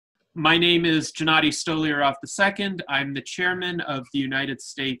My name is Gennady Stolyarov II. I'm the chairman of the United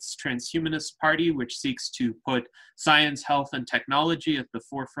States Transhumanist Party, which seeks to put science, health, and technology at the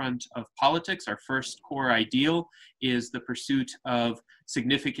forefront of politics. Our first core ideal is the pursuit of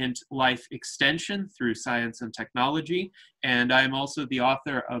significant life extension through science and technology. And I'm also the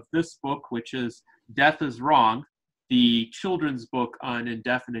author of this book, which is Death is Wrong, the children's book on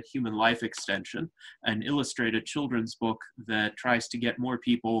indefinite human life extension, an illustrated children's book that tries to get more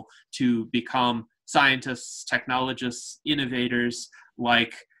people to become scientists, technologists, innovators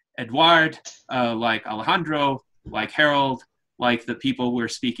like Edouard, like Alejandro, like Harold, like the people we're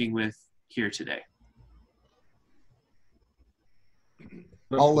speaking with here today.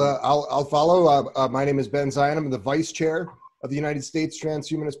 I'll follow. My name is Ben Zion. I'm the vice chair of the United States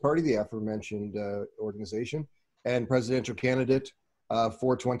Transhumanist Party, the aforementioned organization, and presidential candidate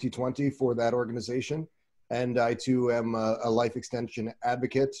for 2020 for that organization. And I too am a life extension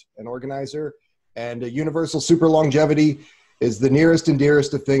advocate and organizer. And universal super longevity is the nearest and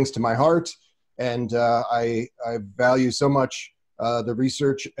dearest of things to my heart. And I value so much the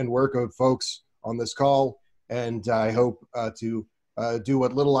research and work of folks on this call. And I hope to do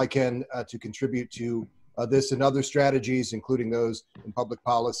what little I can to contribute to this and other strategies, including those in public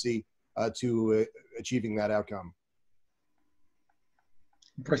policy, to achieving that outcome.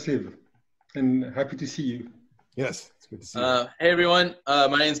 Impressive, and happy to see you. Yes, it's good to see you. Hey everyone,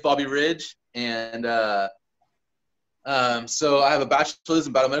 my name is Bobby Ridge, and so I have a bachelor's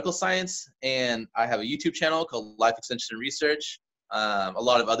in biomedical science, and I have a YouTube channel called Life Extension Research. A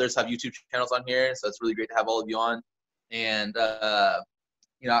lot of others have YouTube channels on here, so it's really great to have all of you on. And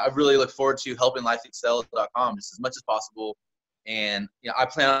you know, I really look forward to helping lifeexcel.com just as much as possible. And you know, I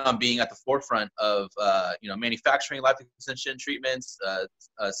plan on being at the forefront of you know, manufacturing life extension treatments,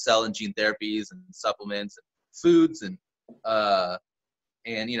 cell and gene therapies, and supplements, and foods, and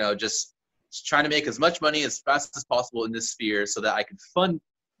you know, just trying to make as much money as fast as possible in this sphere, so that I can fund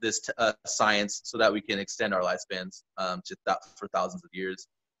this science, so that we can extend our lifespans for thousands of years.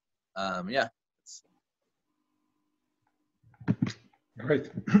 Yeah.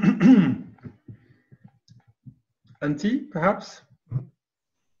 Great. Antti, perhaps?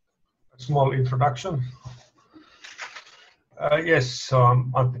 A small introduction. Yes, so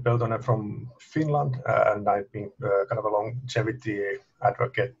I'm Antti Peltonen from Finland, and I've been kind of a longevity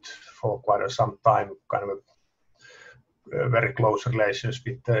advocate for quite some time, kind of a very close relations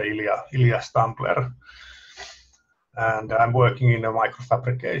with Ilya Stampler. And I'm working in a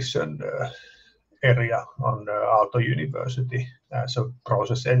microfabrication area on Aalto University as a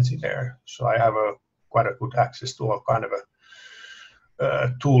process engineer. So I have quite a good access to all kind of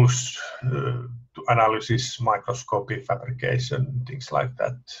tools to analysis, microscopy, fabrication, things like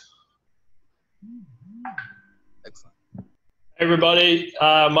that. Excellent. Hey everybody,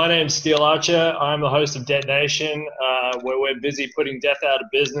 my name's Steel Archer. I'm the host of Detonation, where we're busy putting death out of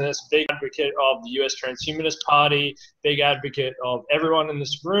business. Big advocate of the US Transhumanist Party, big advocate of everyone in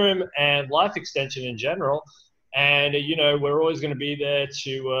this room and life extension in general. And you know, we're always going to be there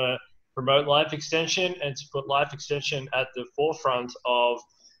to promote life extension and to put life extension at the forefront of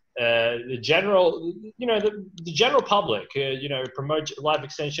the general, you know, the general public. You know, promote life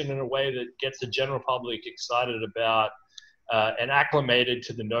extension in a way that gets the general public excited about and acclimated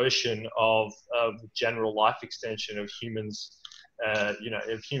to the notion of general life extension of humans, you know,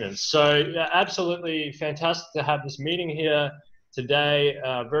 of humans. So yeah, absolutely fantastic to have this meeting here today.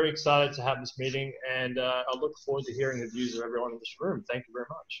 Very excited to have this meeting, and I look forward to hearing the views of everyone in this room. Thank you very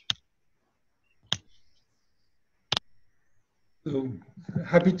much. So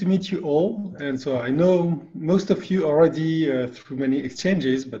happy to meet you all. And so I know most of you already through many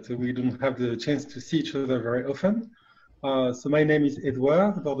exchanges, but we don't have the chance to see each other very often. So my name is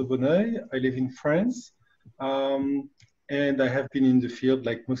Edouard Debonneuil. I live in France. And I have been in the field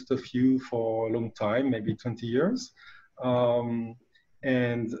like most of you for a long time, maybe 20 years. Well,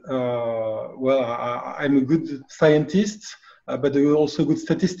 I'm a good scientist, but also a good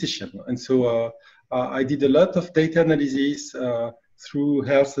statistician. And so I did a lot of data analysis through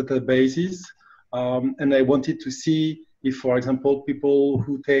health databases, and I wanted to see if, for example, people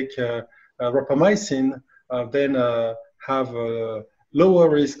who take rapamycin then have lower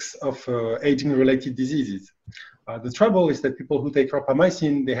risks of aging-related diseases. The trouble is that people who take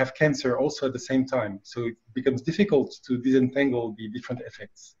rapamycin, they have cancer also at the same time, so it becomes difficult to disentangle the different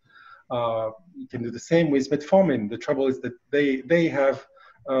effects. You can do the same with metformin. The trouble is that they have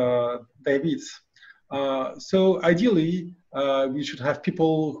diabetes. So ideally, we should have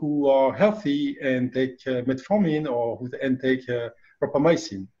people who are healthy and take metformin and take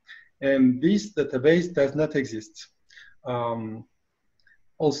rapamycin. And this database does not exist.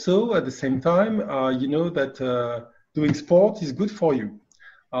 Also, at the same time, you know that doing sport is good for you.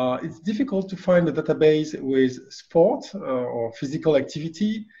 It's difficult to find a database with sport or physical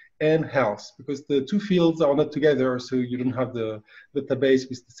activity and health, because the two fields are not together, so you don't have the database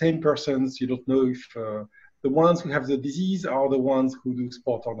with the same persons. You don't know if the ones who have the disease are the ones who do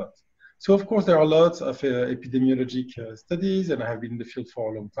sport or not. So of course there are lots of epidemiologic studies, and I have been in the field for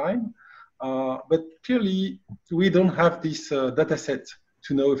a long time, but clearly we don't have this data set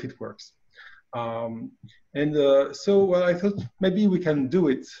to know if it works. So I thought maybe we can do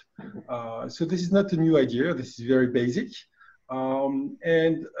it. So this is not a new idea, this is very basic.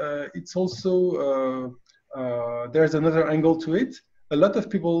 It's also, there's another angle to it. A lot of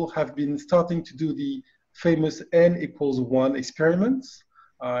people have been starting to do the famous n=1 experiments.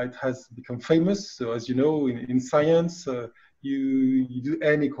 It has become famous. So as you know, in science, you do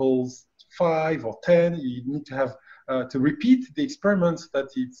n=5 or 10. You need to have to repeat the experiments that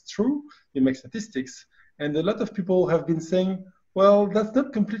it's true. You make statistics. And a lot of people have been saying, well, that's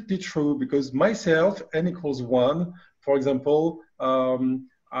not completely true, because myself, n=1, for example,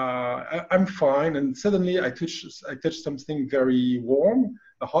 I'm fine, and suddenly I touch something very warm,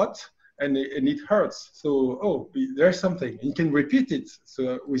 hot, and it hurts. So, oh, there's something. You can repeat it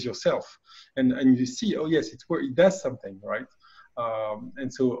with yourself, and you see, oh yes, it does something, right?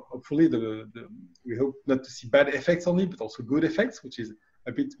 And so hopefully we hope not to see bad effects only, but also good effects, which is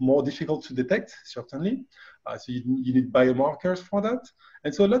a bit more difficult to detect, certainly. So you need biomarkers for that.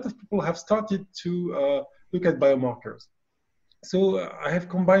 And so a lot of people have started to look at biomarkers. So I have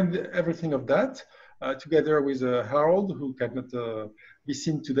combined everything of that together with Harold, who cannot be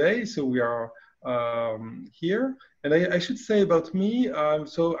seen today. So we are here. And I should say about me,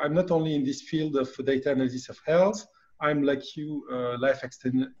 so I'm not only in this field of data analysis of health, I'm like you, life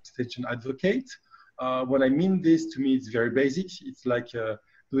extension advocate. When I mean this, to me, it's very basic. It's like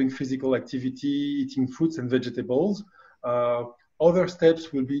doing physical activity, eating fruits and vegetables. Other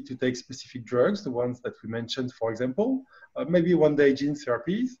steps will be to take specific drugs, the ones that we mentioned, for example, maybe one day gene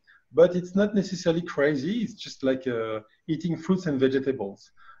therapies, but it's not necessarily crazy. It's just like eating fruits and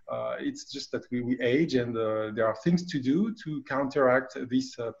vegetables. It's just that we age, and there are things to do to counteract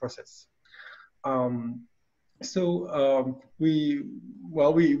this process. We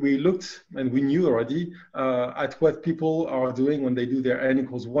looked, and we knew already at what people are doing when they do their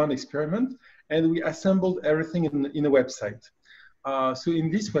n=1 experiment, and we assembled everything in a website. So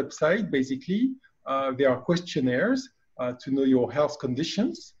in this website, basically, there are questionnaires to know your health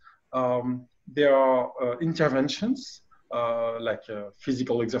conditions. There are interventions like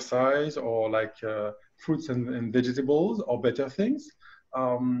physical exercise, or like fruits and vegetables, or better things.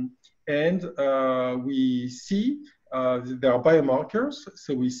 We see there are biomarkers,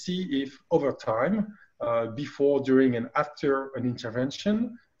 so we see if over time, before, during, and after an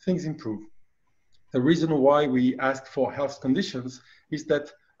intervention, things improve. The reason why we ask for health conditions is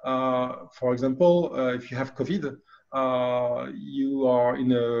that, for example, if you have COVID, you are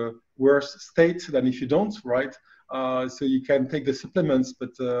in a worse state than if you don't, right? So you can take the supplements,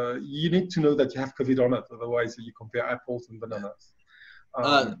 but you need to know that you have COVID or not. Otherwise, you compare apples and bananas.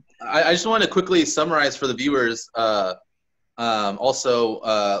 I just want to quickly summarize for the viewers. I just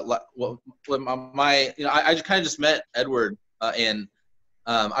kind of just met Edward, and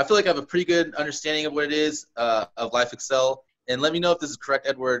I feel like I have a pretty good understanding of what it is of LifeXcel. And let me know if this is correct,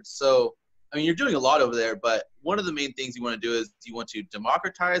 Edward. So, I mean, you're doing a lot over there, but one of the main things you want to do is you want to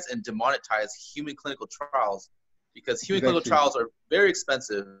democratize and demonetize human clinical trials, because human clinical trials are very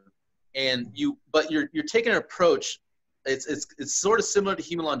expensive, and you're taking an approach. It's sort of similar to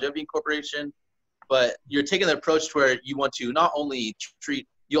Human Longevity Incorporation, but you're taking the approach to where you want to not only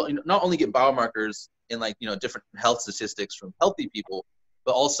get biomarkers in, like, different health statistics from healthy people,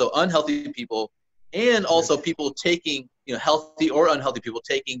 but also unhealthy people, and also people taking, healthy or unhealthy people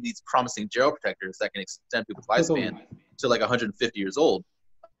taking these promising geroprotectors that can extend people's lifespan to like 150 years old,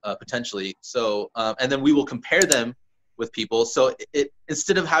 potentially. So, and then we will compare them with people. So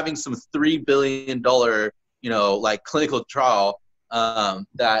instead of having some $3 billion like clinical trial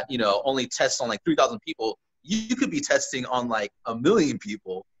that only tests on like 3,000 people, you could be testing on like 1 million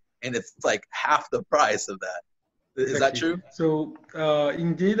people, and it's like half the price of that. Is that true? So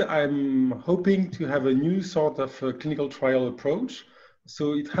indeed, I'm hoping to have a new sort of clinical trial approach.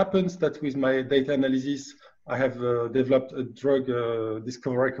 So it happens that with my data analysis, I have developed a drug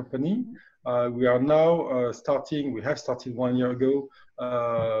discovery company. We are now we have started 1 year ago,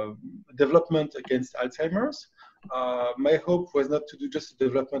 development against Alzheimer's. My hope was not to do just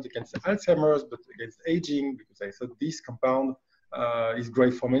development against Alzheimer's, but against aging, because I thought this compound is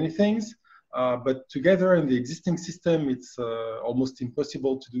great for many things. but together in the existing system, it's almost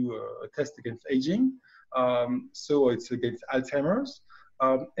impossible to do a test against aging. So it's against Alzheimer's.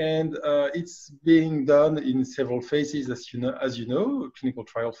 And it's being done in several phases, as you know, clinical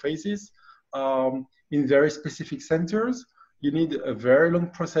trial phases, in very specific centers. You need a very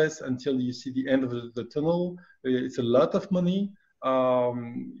long process until you see the end of the tunnel. It's a lot of money.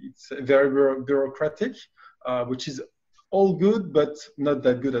 It's very bureaucratic, which is all good, but not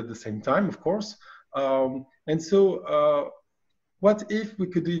that good at the same time, of course. And so what if we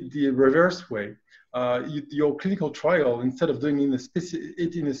could do it the reverse way? Your clinical trial, instead of doing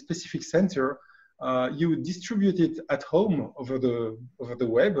it in a specific center, you would distribute it at home over the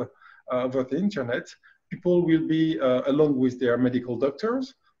web, over the internet. People will be along with their medical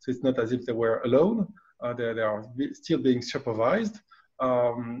doctors, so it's not as if they were alone. They are still being supervised,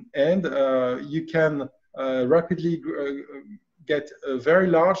 and you can rapidly get a very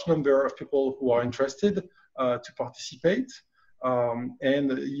large number of people who are interested to participate.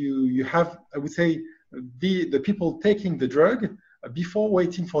 And you have, I would say, the people taking the drug before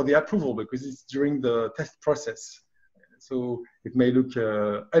waiting for the approval, because it's during the test process. So it may look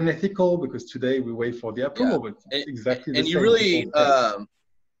unethical because today we wait for the approval, but it's exactly the same. And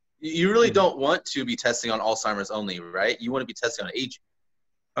you really don't want to be testing on Alzheimer's only, right? You want to be testing on aging.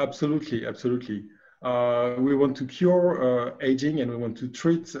 Absolutely, absolutely. We want to cure aging, and we want to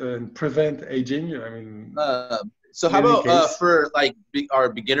treat and prevent aging. I mean, so how about for like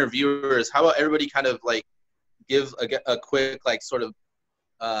our beginner viewers? How about everybody kind of like give a quick like sort of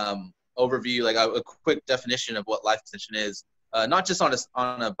overview, like a quick definition of what life extension is, not just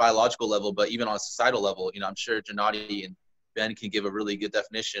on a biological level, but even on a societal level. You know, I'm sure Gennady and Ben can give a really good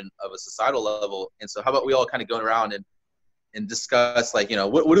definition of a societal level. And so how about we all kind of go around and discuss, like, you know,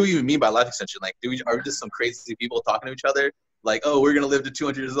 what do we even mean by life extension? Like, are we just some crazy people talking to each other? Like, oh, we're going to live to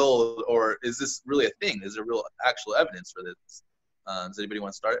 200 years old, or is this really a thing? Is there real actual evidence for this? Does anybody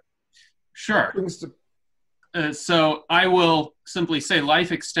want to start? Sure. So I will simply say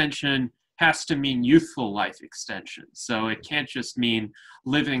life extension has to mean youthful life extension. So it can't just mean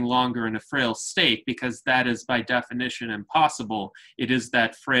living longer in a frail state, because that is by definition impossible. It is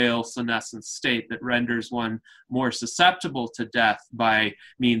that frail senescent state that renders one more susceptible to death by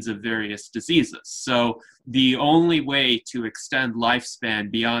means of various diseases. So the only way to extend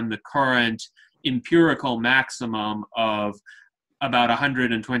lifespan beyond the current empirical maximum of about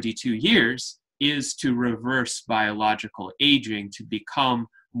 122 years is to reverse biological aging, to become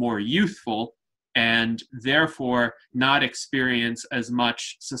more youthful and therefore not experience as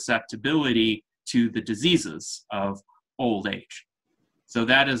much susceptibility to the diseases of old age. So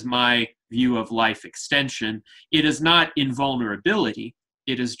that is my view of life extension. It is not invulnerability.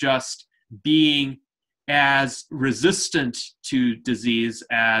 It is just being as resistant to disease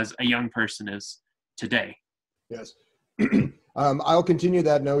as a young person is today. Yes. I'll continue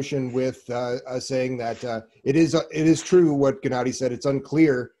that notion with saying that it is true what Gennady said. It's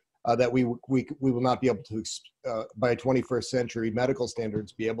unclear that we will not be able to, by 21st century medical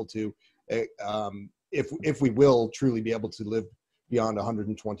standards, be able to, if we will truly be able to live beyond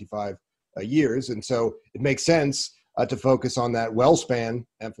 125 years. And so it makes sense to focus on that well-span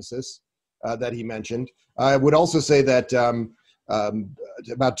emphasis that he mentioned. I would also say that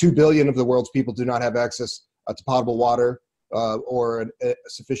about 2 billion of the world's people do not have access to potable water or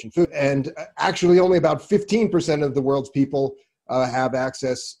sufficient food. And actually only about 15% of the world's people have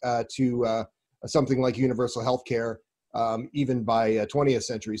access to something like universal health care, even by 20th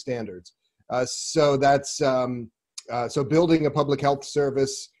century standards. So that's, so building a public health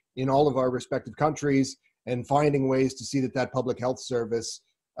service in all of our respective countries and finding ways to see that that public health service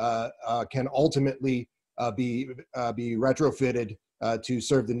can ultimately be retrofitted to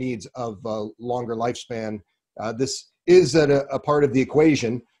serve the needs of longer lifespan. This is a part of the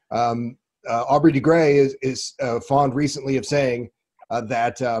equation. Aubrey de Grey is fond recently of saying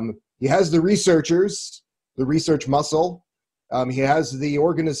that he has the researchers, the research muscle. He has the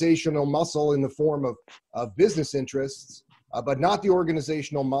organizational muscle in the form of business interests, but not the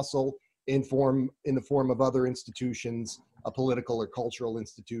organizational muscle in the form of other institutions, political or cultural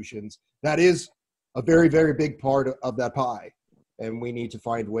institutions. That is a very, very big part of that pie. And we need to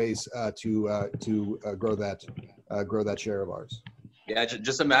find ways to grow that share of ours. Yeah,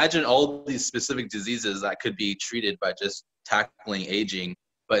 just imagine all these specific diseases that could be treated by just tackling aging,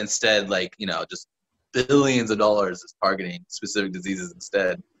 but instead, like, you know, just billions of dollars is targeting specific diseases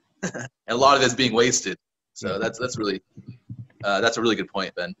instead, and a lot of it's being wasted. So that's a really good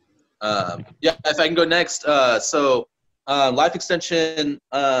point, Ben. Yeah, if I can go next. So life extension,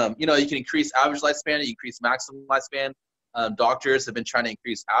 you know, you can increase average lifespan, you increase maximum lifespan. doctors have been trying to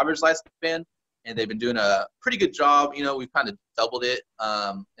increase average lifespan, and they've been doing a pretty good job. You know, we've kind of doubled it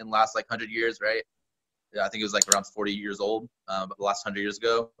in the last like 100 years, right? Yeah, I think it was like around 40 years old, but the last 100 years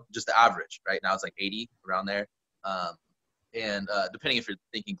ago, just the average. Right now, it's like 80 around there. And depending if you're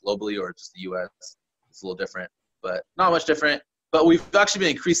thinking globally or just the U.S., it's a little different, but not much different. But we've actually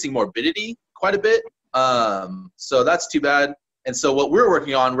been increasing morbidity quite a bit, so that's too bad. And so what we're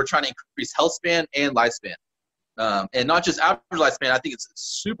working on, we're trying to increase health span and lifespan, and not just average lifespan. I think it's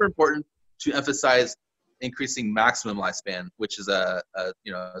super important to emphasize increasing maximum lifespan, which is a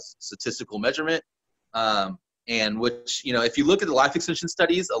statistical measurement, and which, you know, if you look at the life extension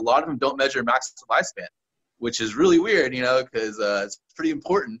studies, a lot of them don't measure maximum lifespan, which is really weird, you know, because it's pretty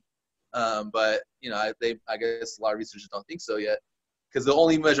important. But you know, I guess a lot of researchers don't think so yet, because they'll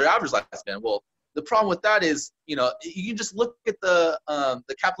only measure average lifespan. Well, the problem with that is, you know, you can just look at the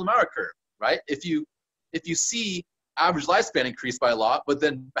Kaplan-Meier curve, right? If you see average lifespan increase by a lot, but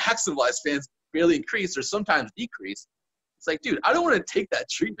then maximum lifespans barely increase or sometimes decrease, it's like, dude, I don't want to take that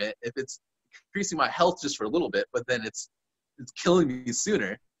treatment if it's increasing my health just for a little bit, but then it's killing me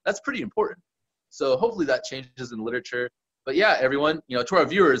sooner. That's pretty important. So hopefully that changes in literature. But yeah, everyone, you know, to our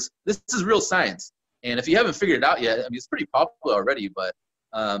viewers, this is real science. And if you haven't figured it out yet, I mean, it's pretty popular already, but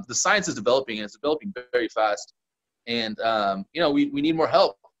the science is developing, and it's developing very fast. And, you know, we need more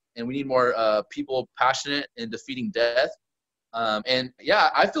help, and we need more people passionate in defeating death. And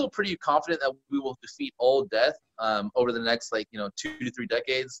yeah, I feel pretty confident that we will defeat all death over the next, like, you know, 2 to 3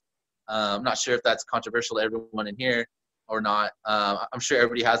 decades. I'm not sure if that's controversial to everyone in here or not. I'm sure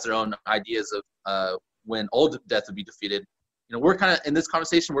everybody has their own ideas of when all death would be defeated. You know, we're kind of, in this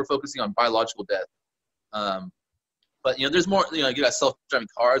conversation, we're focusing on biological death. But, you know, there's more. You know, you got self-driving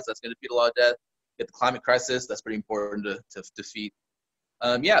cars, that's going to defeat a lot of death. You get the climate crisis, that's pretty important to defeat.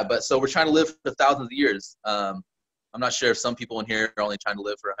 Yeah, but so we're trying to live for thousands of years. I'm not sure if some people in here are only trying to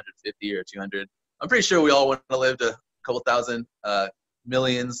live for 150 or 200. I'm pretty sure we all want to live to a couple thousand,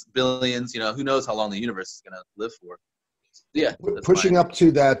 millions, billions. You know, who knows how long the universe is going to live for. So, yeah, pushing up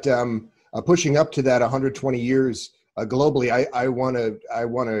to that 120 years globally. I want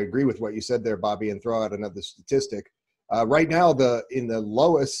to agree with what you said there, Bobby, and throw out another statistic. Right now, in the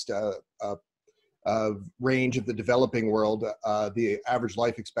lowest range of the developing world, the average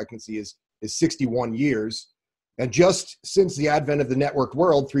life expectancy is 61 years. And just since the advent of the networked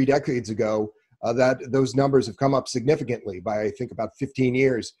world 3 decades ago, those numbers have come up significantly by, I think, about 15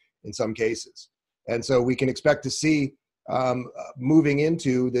 years in some cases. And so we can expect to see moving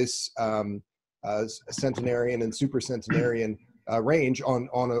into this centenarian and supercentenarian range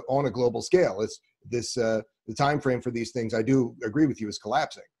on a global scale. It's this the time frame for these things, I do agree with you, is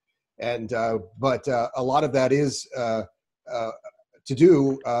collapsing. And but a lot of that is to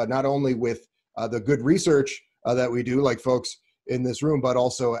do not only with the good research that we do, like folks in this room, but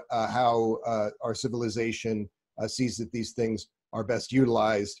also how our civilization sees that these things are best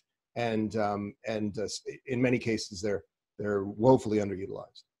utilized, and in many cases they're woefully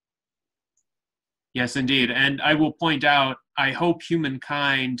underutilized. Yes, indeed. And I will point out, I hope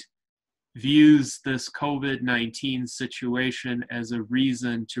humankind views this COVID-19 situation as a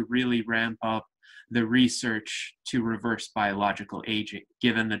reason to really ramp up the research to reverse biological aging,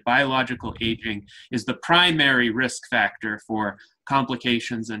 given that biological aging is the primary risk factor for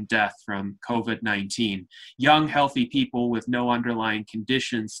complications and death from COVID-19. Young, healthy people with no underlying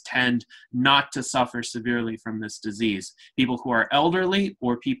conditions tend not to suffer severely from this disease. People who are elderly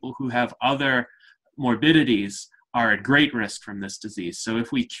or people who have other morbidities are at great risk from this disease. So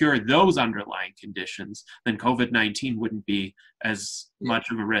if we cure those underlying conditions, then COVID-19 wouldn't be as much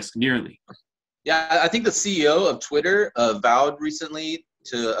of a risk nearly. Yeah, I think the CEO of Twitter vowed recently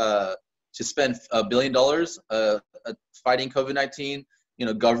to spend $1 billion fighting COVID-19. You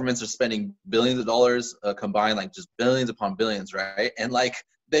know, governments are spending billions of dollars combined, like just billions upon billions, right? And like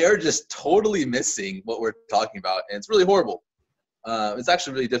they are just totally missing what we're talking about, and it's really horrible. It's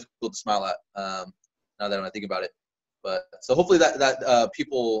actually really difficult to smile at now that I think about it. But so hopefully that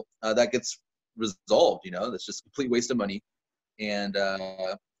people that gets resolved. You know, that's just a complete waste of money, and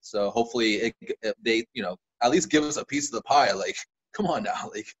so hopefully they, you know, at least give us a piece of the pie. Like, come on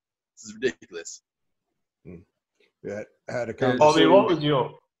now, like this is ridiculous. Yeah, I had a conversation. Bobby, what was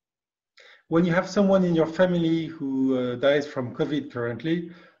your? When you have someone in your family who dies from COVID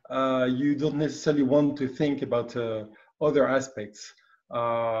currently, you don't necessarily want to think about other aspects.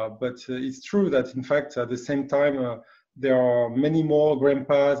 But it's true that, in fact, at the same time, there are many more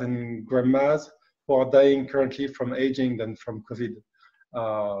grandpas and grandmas who are dying currently from aging than from COVID.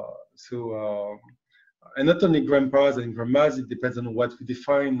 And not only grandpas and grandmas, it depends on what we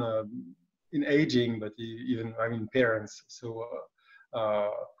define in aging, but even I mean parents. So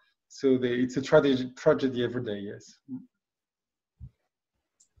it's a tragedy every day. Yes.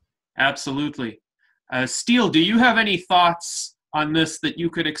 Absolutely. Steele, do you have any thoughts on this that you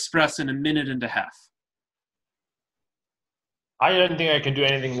could express in a minute and a half? I don't think I can do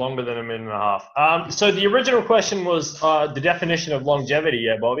anything longer than a minute and a half. So the original question was the definition of longevity,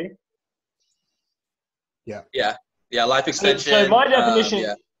 yeah, Bobby? Yeah, life extension. So my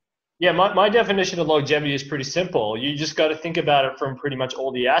definition, yeah. my definition of longevity is pretty simple. You just got to think about it from pretty much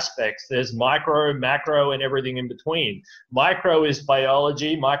all the aspects. There's micro, macro, and everything in between. Micro is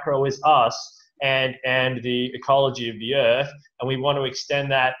biology, micro is us, and the ecology of the earth, and we want to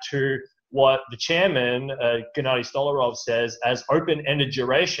extend that to what the chairman, Gennady Stolyarov, says as open-ended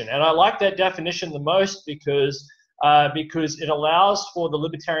duration. And I like that definition the most because it allows for the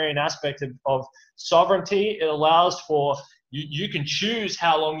libertarian aspect of sovereignty. It allows for you can choose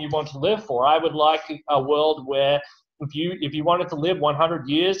how long you want to live for. I would like a world where if you wanted to live 100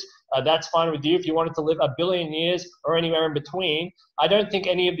 years, that's fine with you. If you wanted to live 1 billion years or anywhere in between, I don't think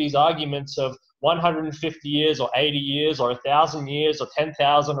any of these arguments of 150 years or 80 years or 1,000 years or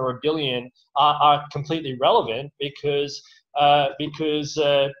 10,000 or 1 billion are completely relevant because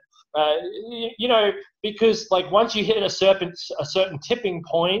like once you hit a certain tipping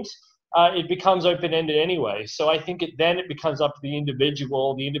point, it becomes open-ended anyway. So I think then it becomes up to the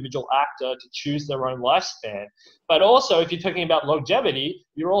individual actor to choose their own lifespan. But also, if you're talking about longevity,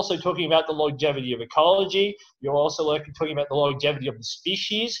 you're also talking about the longevity of ecology. You're also talking about the longevity of the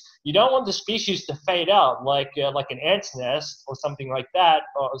species. You don't want the species to fade out like an ant's nest or something like that,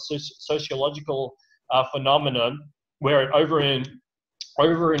 or a sociological phenomenon where it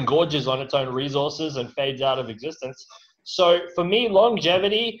over engorges on its own resources and fades out of existence. So for me,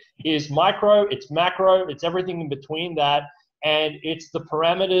 longevity is micro, it's macro, it's everything in between that, and it's the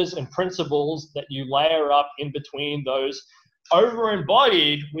parameters and principles that you layer up in between those,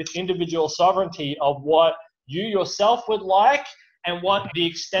 over-embodied with individual sovereignty of what you yourself would like and what the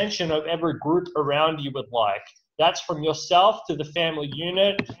extension of every group around you would like. That's from yourself to the family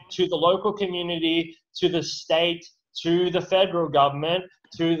unit, to the local community, to the state, to the federal government,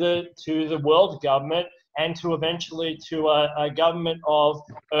 to the world government, and to eventually to a government of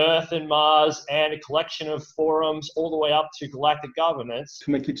Earth and Mars and a collection of forums all the way up to galactic governance.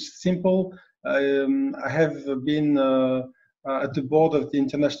 To make it simple, I have been at the board of the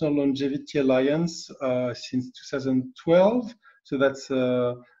International Longevity Alliance since 2012. So that's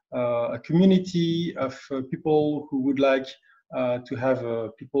a community of people who would like to have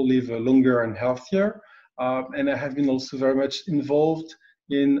people live longer and healthier. And I have been also very much involved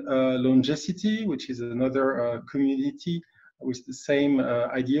in Longecity, which is another community with the same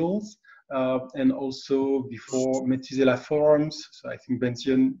ideals, and also before Methuselah forums. So I think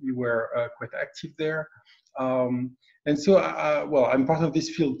Benzion, you were quite active there. And so, well, I'm part of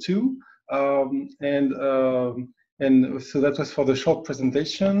this field too. And so that was for the short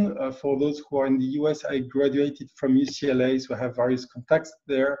presentation. For those who are in the US, I graduated from UCLA, so I have various contacts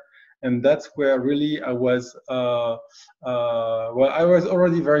there. And that's where really I was, well, I was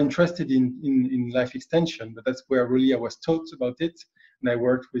already very interested in life extension, but that's where really I was taught about it. And I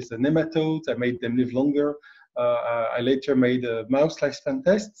worked with the nematodes, I made them live longer. I later made mouse lifespan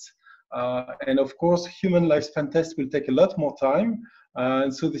tests. And of course, human lifespan tests will take a lot more time.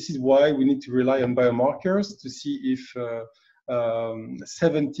 And so this is why we need to rely on biomarkers to see if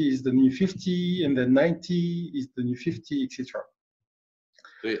 70 is the new 50, and then 90 is the new 50, etc.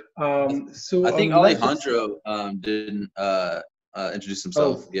 So I think Alejandro didn't introduce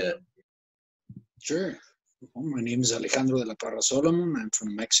himself yet. Sure. Well, my name is Alejandro de la Parra Solomon. I'm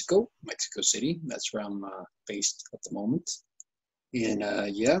from Mexico City. That's where I'm based at the moment. And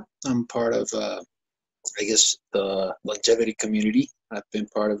yeah, I'm part of, I guess, the longevity community. I've been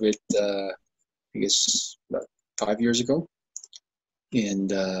part of it, I guess, about 5 years ago. And,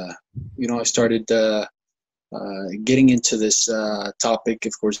 you know, I started getting into this topic,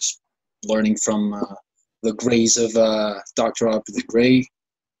 of course, learning from the grays of Dr. Aubrey de Grey.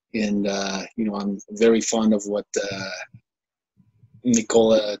 And, you know, I'm very fond of what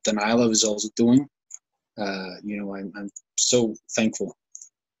Nicola Danilov is also doing. You know, I'm so thankful.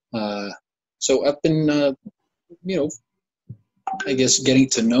 So I've been, you know, I guess getting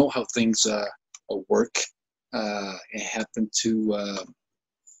to know how things work. I happened to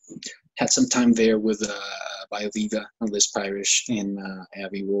had some time there with BioViva, Liz Parrish, and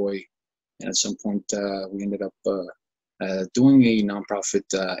Abby Roy. And at some point, we ended up doing a nonprofit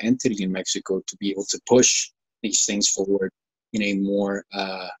entity in Mexico to be able to push these things forward in a more,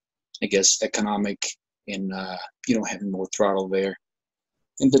 I guess, economic and, you know, having more throttle there.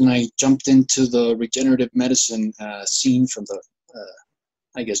 and then I jumped into the regenerative medicine scene from the,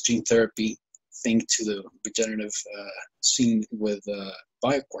 I guess, gene therapy thing to the regenerative scene with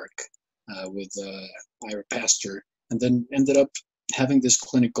BioQuark, with Ira Pastor, and then ended up having this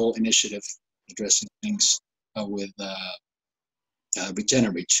clinical initiative addressing things with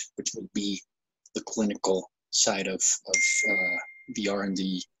Regenerate, which would be the clinical side of the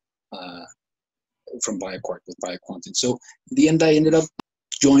R&D from BioQuark with BioQuantum. So in the end, I ended up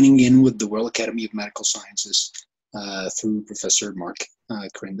joining in with the World Academy of Medical Sciences through Professor Mark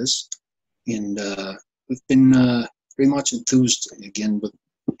Crendis. And we've been very much enthused, again, with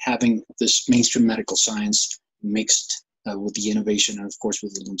having this mainstream medical science mixed with the innovation and, of course,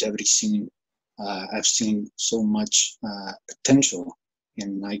 with the longevity scene. I've seen so much potential.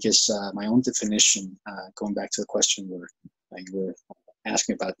 And I guess my own definition, going back to the question where you were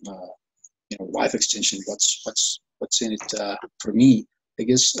asking about life extension, what's in it for me, I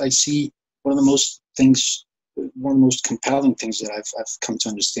guess I see one of the most compelling things that I've come to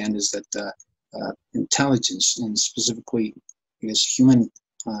understand is that intelligence, and specifically, I guess,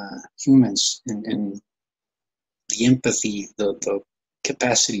 humans and the empathy, the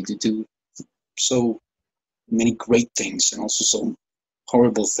capacity to do so many great things and also so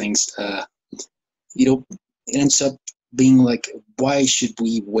horrible things, it ends up being like, why should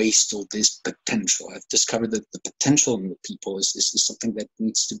we waste all this potential? I've discovered that the potential in the people is something that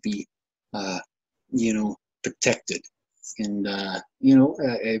needs to be, protected. And, I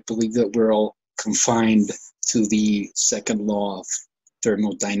believe that we're all confined to the second law of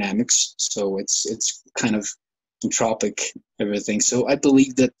thermodynamics. So it's kind of entropic, everything. So I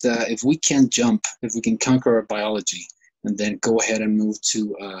believe that if we can conquer our biology and then go ahead and move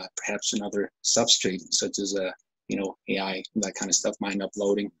to perhaps another substrate, such as AI, that kind of stuff, mind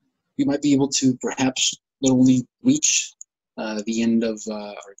uploading, we might be able to perhaps not only reach the end of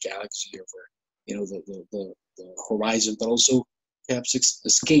our galaxy or the horizon, but also perhaps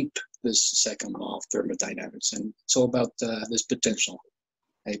escape this second law of thermodynamics. And it's all about this potential.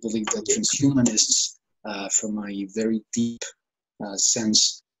 I believe that transhumanists, from a very deep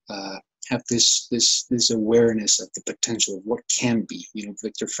sense, have this awareness of the potential of what can be.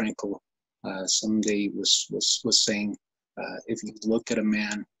 Viktor Frankl someday was saying, if you look at a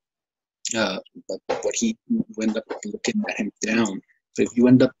man, but he end up looking at him down. So if you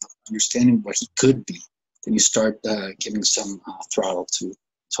end up understanding what he could be, then you start giving some throttle to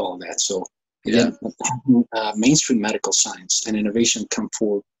all of that. So again, mainstream medical science and innovation come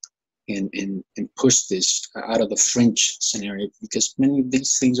forward and push this out of the fringe scenario, because many of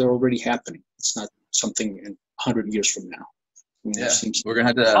these things are already happening. It's not something in 100 years from now. We're gonna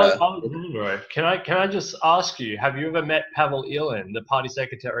have to. Can I just ask you? Have you ever met Pavel Ilin, the party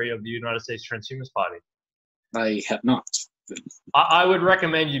secretary of the United States Transhumanist Party? I have not. I would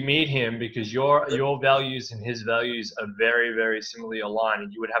recommend you meet him, because your values and his values are very, very similarly aligned,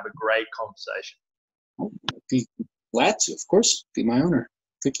 and you would have a great conversation. I'd be glad to, of course. Be my honor.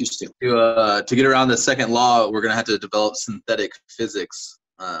 Thank you, Steve. To get around the second law, we're gonna have to develop synthetic physics.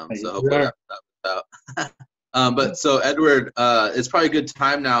 So hopefully that out. But so Edward, it's probably a good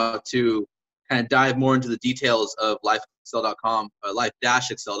time now to kind of dive more into the details of life-excel.com,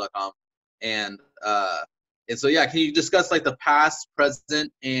 life-excel.com, and so yeah, can you discuss like the past,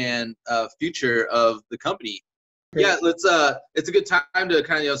 present, and future of the company? Okay. Yeah, let's. It's a good time to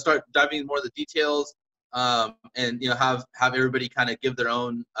kind of start diving into more of the details, and have everybody kind of give their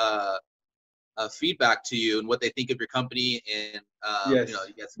own feedback to you and what they think of your company, and yes. You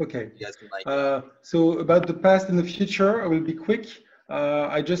guys, okay. You guys can like. So about the past and the future, I will be quick.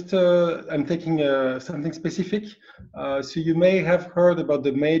 I'm taking something specific. So you may have heard about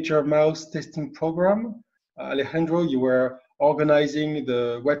the major mouse testing program. Alejandro, you were organizing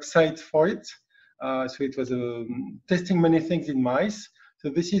the website for it. So it was testing many things in mice. So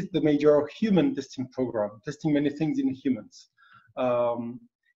this is the major human testing program, testing many things in humans.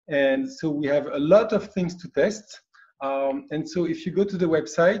 And so we have a lot of things to test. And so if you go to the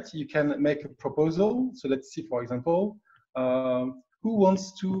website, you can make a proposal. So let's see, for example, who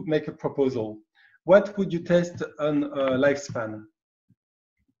wants to make a proposal? What would you test on lifespan?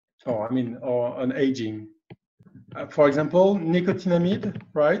 Or on aging? For example, nicotinamide,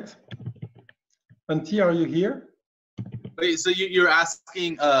 right? Auntie, are you here? Wait, so you're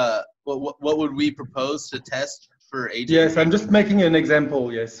asking what would we propose to test for aging? Yes, I'm just making an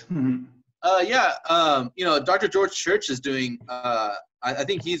example, yes. Mm-hmm. Dr. George Church is doing, I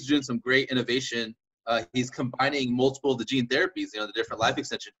think he's doing some great innovation. He's combining multiple of the gene therapies, the different life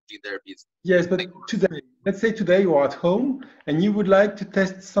extension gene therapies. Yes, but today, let's say today you are at home and you would like to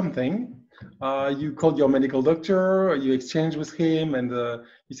test something You called your medical doctor, you exchange with him, and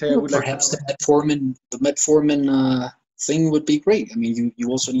you say, "I would like." Perhaps the metformin thing would be great. I mean, you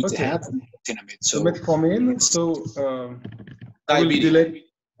also need to have tinamide. So metformin. So I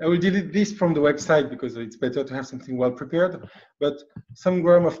will delete this from the website because it's better to have something well prepared. But some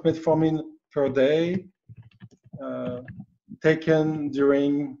gram of metformin per day, taken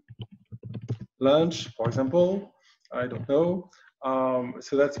during lunch, for example. I don't know.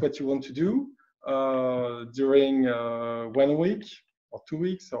 So that's what you want to do during 1 week or 2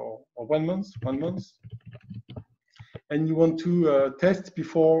 weeks or 1 month. And you want to test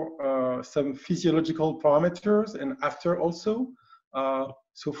before some physiological parameters and after also.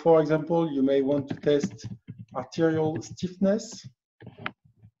 So for example, you may want to test arterial stiffness.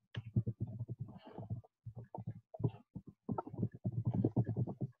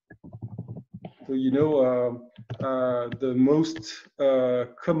 So you know the most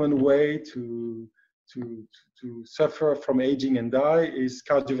common way to suffer from aging and die is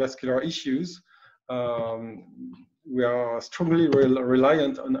cardiovascular issues. We are strongly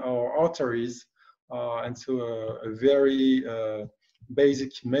reliant on our arteries, and so a very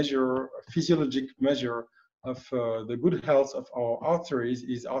basic measure, a physiologic measure of the good health of our arteries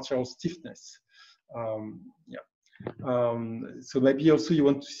is arterial stiffness. So maybe also you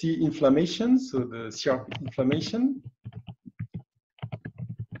want to see inflammation, so the CRP inflammation.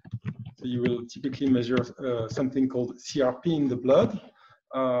 So you will typically measure something called CRP in the blood,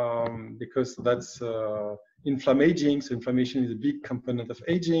 because that's inflammaging. So inflammation is a big component of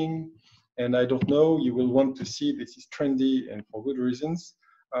aging. And I don't know, you will want to see, this is trendy and for good reasons,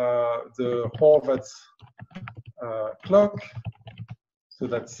 the Horvath clock. So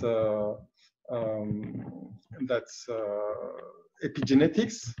that's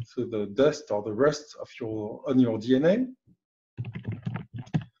epigenetics, so the dust or the rust of on your DNA.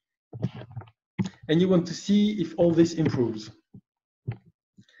 And you want to see if all this improves.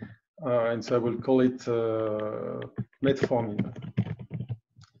 And so I will call it metformin,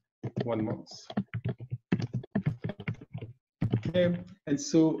 1 month. Okay, and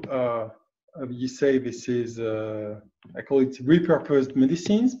so you say this is, I call it repurposed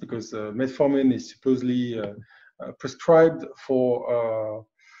medicines because metformin is supposedly prescribed for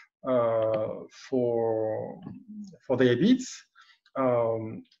diabetes,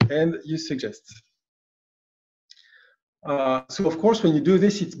 and you suggest. So of course, when you do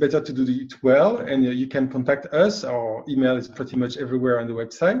this, it's better to do it well, and you can contact us. Our email is pretty much everywhere on the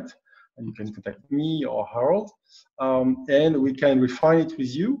website, and you can contact me or Harold, and we can refine it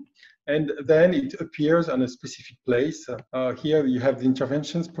with you. And then it appears on a specific place. Here you have the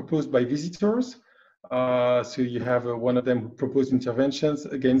interventions proposed by visitors. So you have one of them who proposed interventions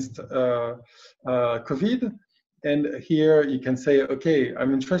against COVID. And here you can say, okay,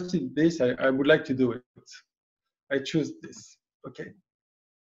 I'm interested in this. I would like to do it. I choose this. Okay.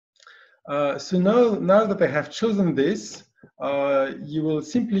 So now that I have chosen this, you will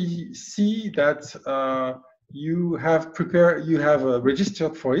simply see that you have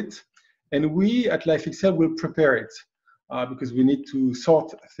registered for it. And we at LifeXcel will prepare it because we need to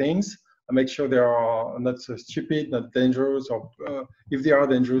sort things, make sure they are not so stupid, not dangerous, or if they are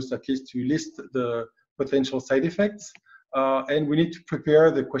dangerous, at least to list the potential side effects. And we need to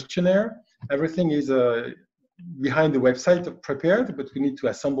prepare the questionnaire. Everything is behind the website prepared, but we need to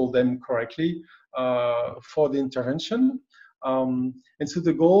assemble them correctly for the intervention. And so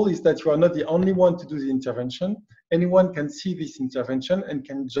the goal is that you are not the only one to do the intervention. Anyone can see this intervention and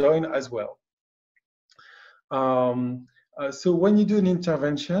can join as well. So when you do an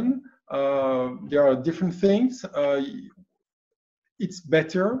intervention, there are different things. It's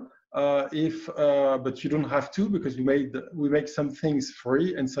better if, but you don't have to, because we make some things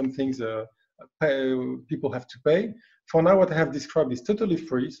free and some things people have to pay. For now, what I have described is totally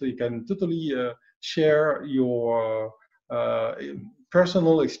free, so you can totally share your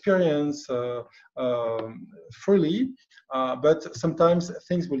personal experience freely, but sometimes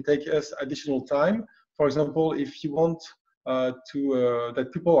things will take us additional time. For example, if you want that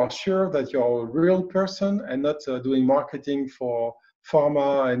people are sure that you're a real person and not doing marketing for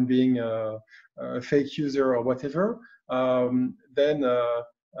pharma and being a fake user or whatever, then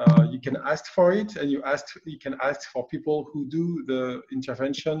you can ask for it, and you can ask for people who do the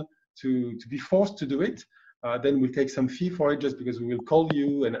intervention to be forced to do it. Then we'll take some fee for it, just because we will call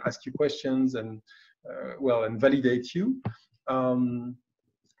you and ask you questions and and validate you.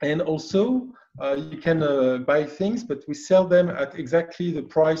 And also you can buy things, but we sell them at exactly the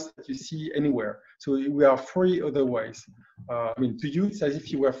price that you see anywhere. So we are free otherwise. I mean, to you it's as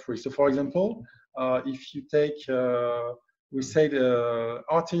if you were free. So for example, if you take we said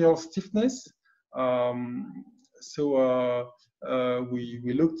arterial stiffness.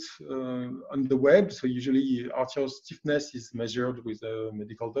 We looked on the web. So usually arterial stiffness is measured with a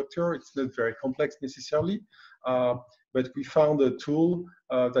medical doctor. It's not very complex necessarily, but we found a tool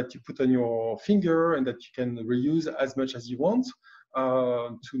that you put on your finger and that you can reuse as much as you want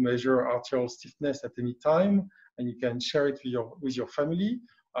to measure arterial stiffness at any time, and you can share it with your family.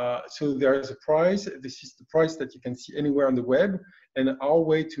 So there is a price. This is the price that you can see anywhere on the web. And our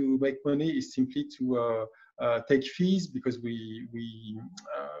way to make money is simply to take fees, because we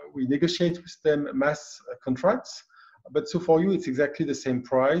negotiate with them mass contracts. But so for you, it's exactly the same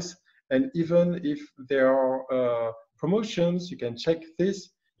price. And even if there are promotions, you can check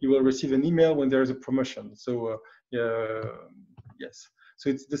this. You will receive an email when there is a promotion. So yes. So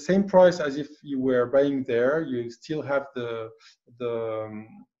it's the same price as if you were buying there. You still have the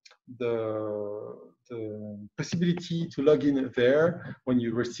possibility to log in there when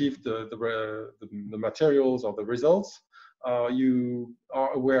you receive the materials or the results. You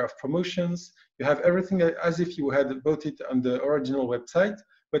are aware of promotions. You have everything as if you had bought it on the original website.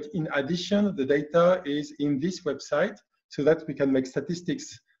 But in addition, the data is in this website so that we can make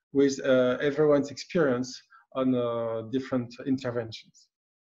statistics with everyone's experience on different interventions.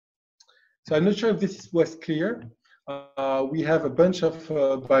 So I'm not sure if this was clear. We have a bunch of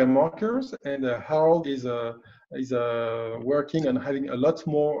biomarkers, and Harold is working on having a lot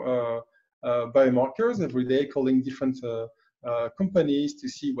more biomarkers every day, calling different companies to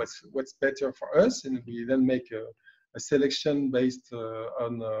see what's better for us, and we then make a selection based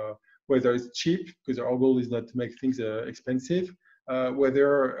on whether it's cheap, because our goal is not to make things expensive,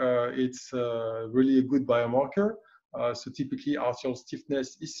 whether it's really a good biomarker. So typically arterial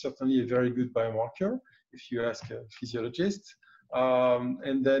stiffness is certainly a very good biomarker if you ask a physiologist.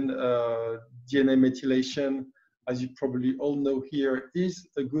 And then DNA methylation, as you probably all know here, is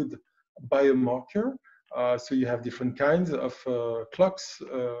a good biomarker. So you have different kinds of clocks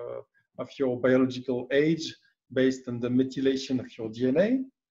of your biological age based on the methylation of your DNA.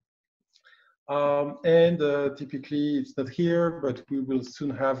 Typically it's not here, but we will soon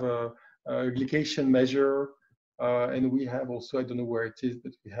have a glycation measure. And we have also, I don't know where it is,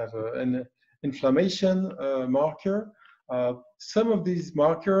 but we have an inflammation marker. Some of these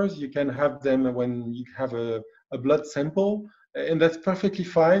markers, you can have them when you have a blood sample, and that's perfectly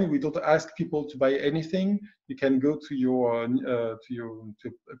fine. We don't ask people to buy anything. You can go to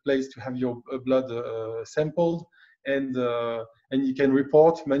a place to have your blood sampled, and you can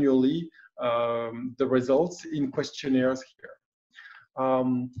report manually the results in questionnaires here.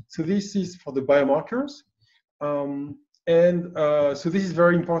 So this is for the biomarkers. So this is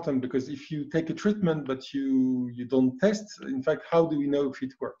very important, because if you take a treatment but you don't test, in fact, how do we know if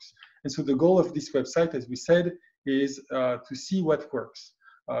it works? And so the goal of this website, as we said, is to see what works.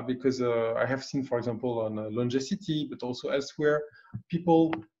 Because I have seen, for example, on Longevity, but also elsewhere,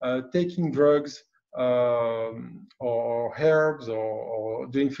 people taking drugs or herbs or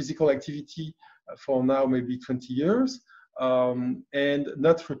doing physical activity for now maybe 20 years and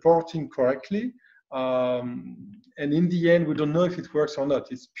not reporting correctly. And in the end, we don't know if it works or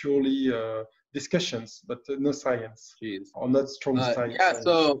not. It's purely discussions, but no science. Jeez. Or not strong science. Yeah,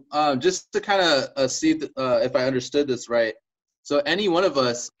 so just to kind of see if I understood this right. So any one of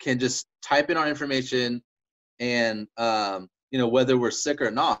us can just type in our information and, whether we're sick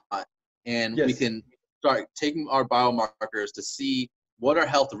or not, and yes, we can start taking our biomarkers to see what our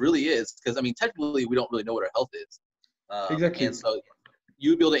health really is. Because, I mean, technically, we don't really know what our health is. Exactly. And so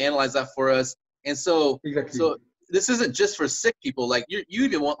you'd be able to analyze that for us. And so, exactly. So this isn't just for sick people. Like you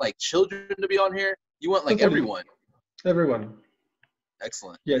even want like children to be on here. You want like totally. Everyone.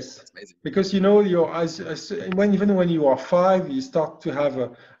 Excellent. Yes. That's amazing. Because even when you are 5, you start to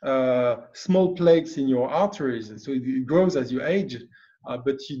have small plaques in your arteries, and so it grows as you age.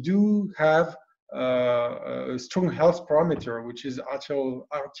 But you do have a strong health parameter, which is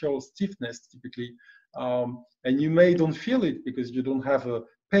arterial stiffness typically, and you may don't feel it because you don't have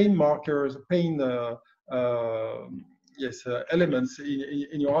pain markers, elements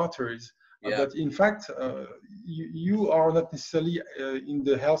in your arteries. Yeah. But in fact, you are not necessarily in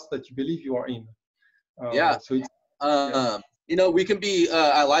the health that you believe you are in. So it's, we can be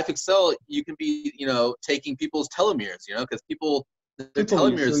at Life Excel. You can be, taking people's telomeres, because their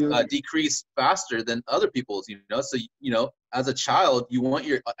telomeres decrease faster than other people's, So, as a child, you want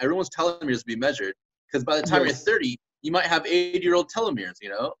everyone's telomeres to be measured, because by the time you're 30, you might have 80-year-old telomeres,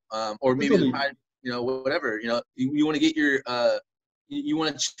 or maybe the time, whatever, you want to get your, you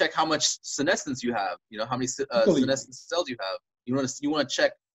want to check how much senescence you have, how many senescent cells you have. You want to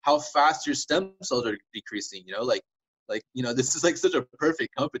check how fast your stem cells are decreasing, like Like, you know, this is like such a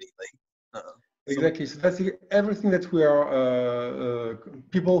perfect company. Like, exactly. So that's everything that we are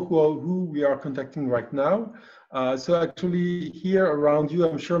people who we are contacting right now. So actually, here around you,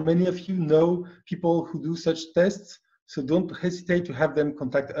 I'm sure many of you know people who do such tests. So don't hesitate to have them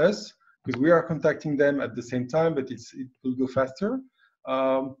contact us, because we are contacting them at the same time, but it will go faster.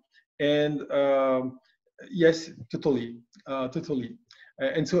 Yes, totally, totally.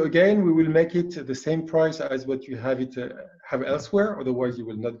 And so again, we will make it the same price as what you have elsewhere. Otherwise, you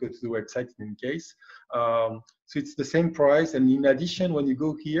will not go to the website in any case. So it's the same price. And in addition, when you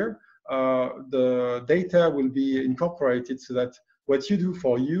go here, the data will be incorporated so that what you do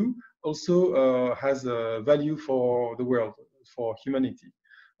for you also has a value for the world, for humanity.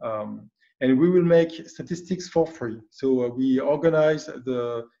 And we will make statistics for free. So we organize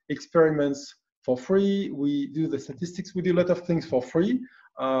the experiments for free. We do the statistics. We do a lot of things for free.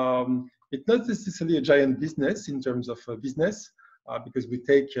 It's not necessarily a giant business in terms of business, because we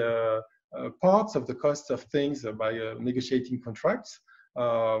take parts of the cost of things by negotiating contracts.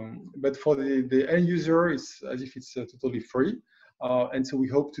 But for the end user, it's as if it's totally free. And so we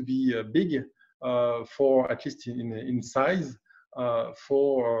hope to be big for, at least in size,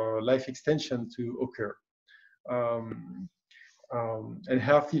 for life extension to occur. And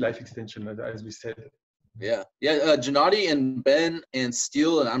healthy life extension, as we said. Yeah. Gennady and Ben and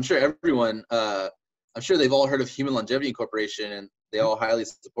Steele, and I'm sure everyone, I'm sure they've all heard of Human Longevity Incorporation, and they all highly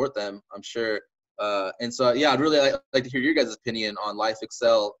support them, I'm sure. And so, yeah, I'd really like to hear your guys' opinion on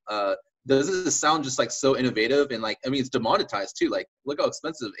LifeXcel. Does this sound just like so innovative? And like, I mean, it's demonetized too. Like, look how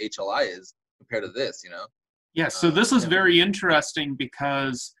expensive HLI is compared to this, you know? Yeah, so this is very interesting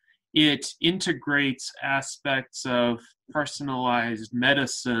because it integrates aspects of personalized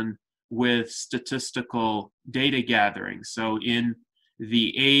medicine with statistical data gathering. So in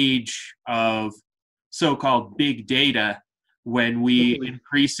the age of so-called big data, when we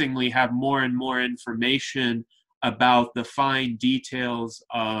increasingly have more and more information about the fine details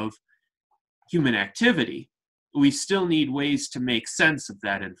of human activity, we still need ways to make sense of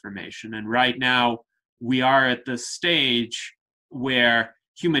that information. And right now, we are at the stage where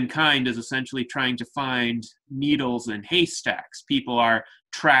humankind is essentially trying to find needles in haystacks. People are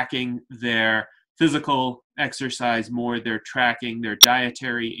tracking their physical exercise more, they're tracking their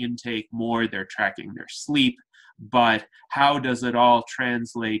dietary intake more, they're tracking their sleep. But how does it all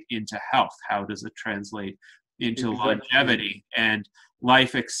translate into health? How does it translate into longevity? And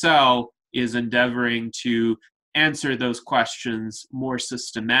LifeXcel is endeavoring to answer those questions more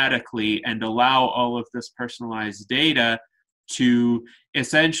systematically and allow all of this personalized data to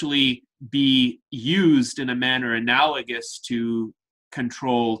essentially be used in a manner analogous to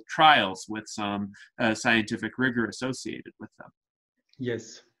controlled trials with some scientific rigor associated with them.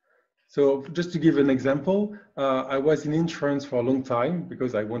 Yes. So just to give an example, I was in insurance for a long time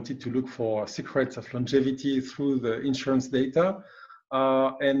because I wanted to look for secrets of longevity through the insurance data.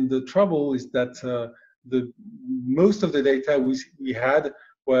 And the trouble is that most of the data we had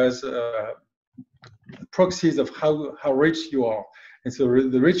was proxies of how rich you are. And so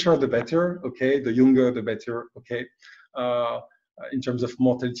the richer, the better, okay, the younger, the better, okay, in terms of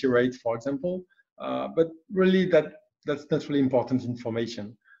mortality rate, for example. But really that's not really important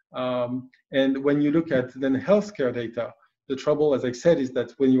information. And when you look at then healthcare data, the trouble, as I said, is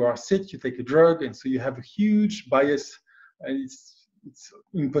that when you are sick, you take a drug, and so you have a huge bias, and it's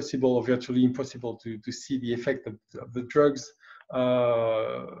impossible or virtually impossible to see the effect of the drugs.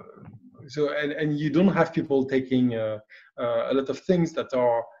 So and you don't have people taking a lot of things that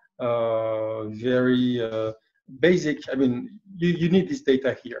are very basic. I mean, you need this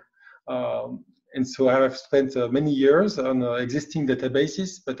data here. And so I have spent many years on existing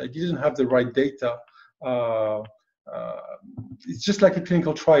databases, but I didn't have the right data. It's just like a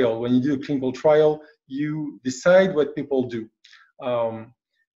clinical trial. When you do a clinical trial, you decide what people do.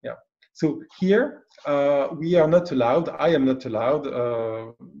 Yeah. So here, we are not allowed, I am not allowed,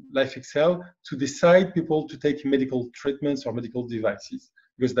 LifeXcel, to decide people to take medical treatments or medical devices,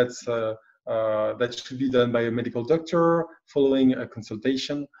 because that should be done by a medical doctor following a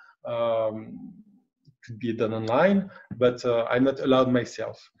consultation. Could be done online, but I'm not allowed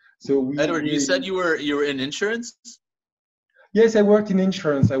myself. So Edward, you said you were in insurance? Yes, I worked in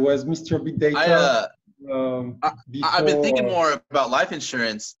insurance. I was Mr. Big Data. I've been thinking more about life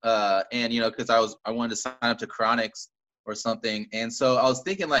insurance, and you know, because I wanted to sign up to Chronics or something, and so I was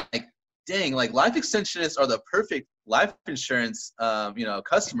thinking like, dang, like life extensionists are the perfect life insurance, you know,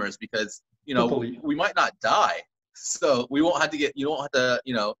 customers, because you know we might not die, so we won't have to you don't have to,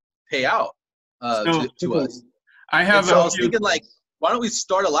 you know, pay out to us. I have. So I was thinking like, why don't we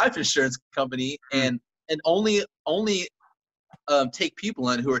start a life insurance company and and only take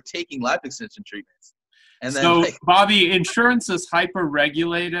people in who are taking life extension treatments. And then, so, like, Bobby, insurance is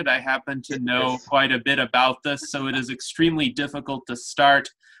hyper-regulated. I happen to know Yes. quite a bit about this, so it is extremely difficult to start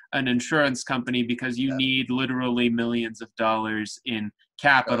an insurance company because you need literally millions of dollars in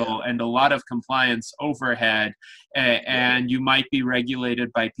capital and a lot of compliance overhead, and you might be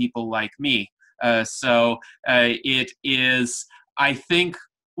regulated by people like me. So it is, I think,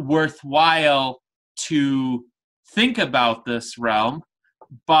 worthwhile to think about this realm,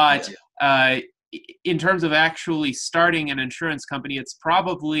 but in terms of actually starting an insurance company, it's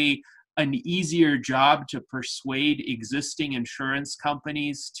probably an easier job to persuade existing insurance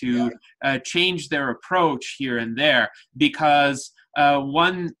companies to change their approach here and there, because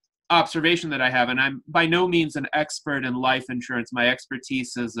one observation that I have, and I'm by no means an expert in life insurance, my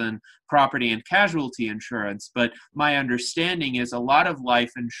expertise is in property and casualty insurance, but my understanding is a lot of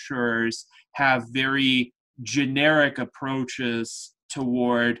life insurers have very generic approaches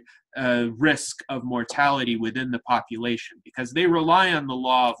toward risk of mortality within the population, because they rely on the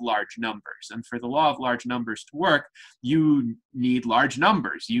law of large numbers. And for the law of large numbers to work, you need large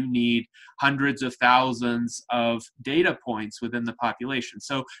numbers. You need hundreds of thousands of data points within the population.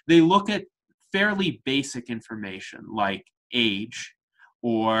 So they look at fairly basic information like age,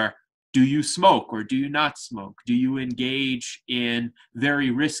 or do you smoke or do you not smoke? Do you engage in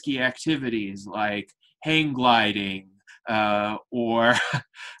very risky activities like hang gliding, or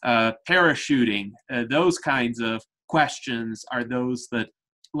parachuting? Those kinds of questions are those that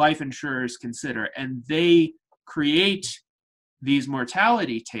life insurers consider, and they create these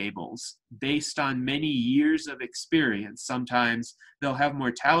mortality tables based on many years of experience. Sometimes they'll have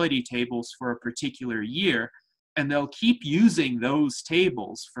mortality tables for a particular year, and they'll keep using those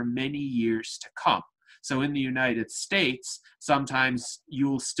tables for many years to come. So in the United States, sometimes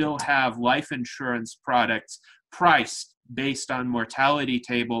you'll still have life insurance products priced based on mortality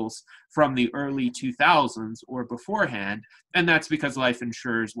tables from the early 2000s or beforehand, and that's because life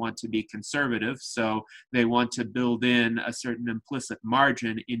insurers want to be conservative, so they want to build in a certain implicit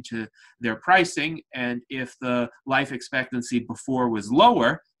margin into their pricing, and if the life expectancy before was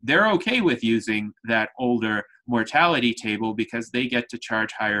lower, they're okay with using that older mortality table because they get to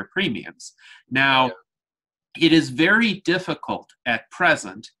charge higher premiums. Now, it is very difficult at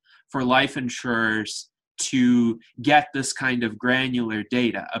present for life insurers to get this kind of granular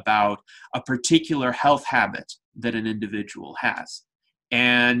data about a particular health habit that an individual has.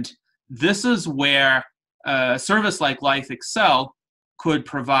 And this is where a service like LifeXcel could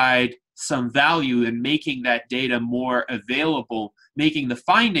provide some value in making that data more available, making the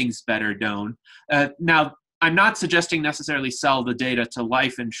findings better known. Now, I'm not suggesting necessarily sell the data to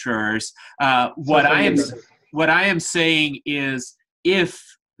life insurers. What I am saying is, if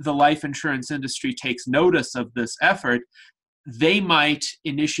the life insurance industry takes notice of this effort, they might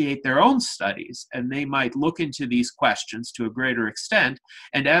initiate their own studies, and they might look into these questions to a greater extent.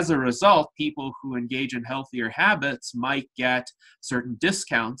 And as a result, people who engage in healthier habits might get certain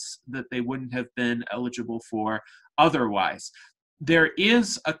discounts that they wouldn't have been eligible for otherwise. There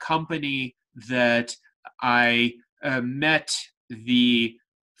is a company that I met the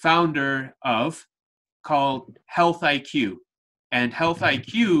founder of called Health IQ. And Health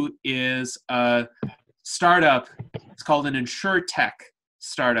IQ is a startup. It's called an InsurTech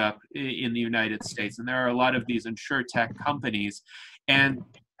startup in the United States. And there are a lot of these InsurTech companies. And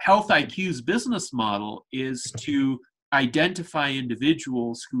Health IQ's business model is to identify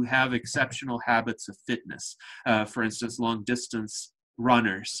individuals who have exceptional habits of fitness. For instance, long distance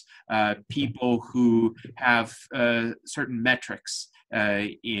runners, people who have certain metrics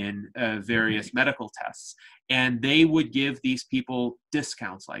in various medical tests. And they would give these people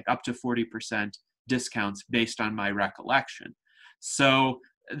discounts, like up to 40% discounts based on my recollection. So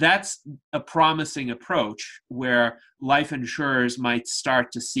that's a promising approach where life insurers might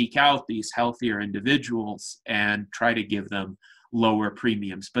start to seek out these healthier individuals and try to give them lower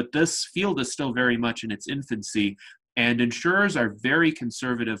premiums. But this field is still very much in its infancy, and insurers are very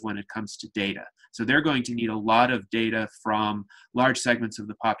conservative when it comes to data. So they're going to need a lot of data from large segments of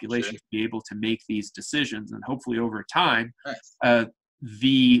the population to be able to make these decisions. And hopefully over time,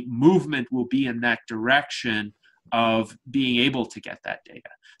 the movement will be in that direction of being able to get that data.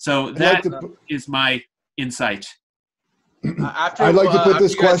 So that is my insight. I'd like to put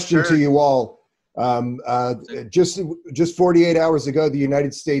this question to you all. Just 48 hours ago, the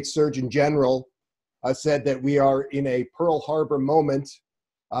United States Surgeon General said that we are in a Pearl Harbor moment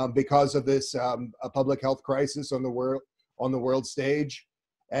because of this a public health crisis on the world stage.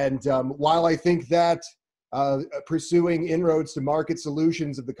 And while I think that pursuing inroads to market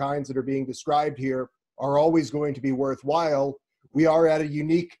solutions of the kinds that are being described here are always going to be worthwhile. We are at a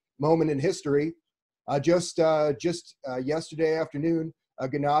unique moment in history. Just yesterday afternoon,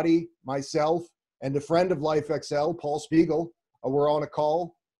 Gennady, myself, and a friend of LifeXL, Paul Spiegel, were on a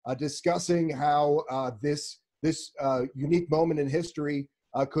call discussing how this unique moment in history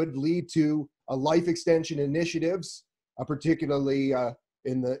could lead to life extension initiatives, particularly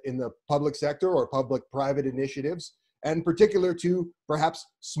in the public sector or public-private initiatives, and particular to perhaps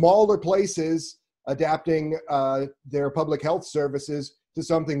smaller places adapting their public health services to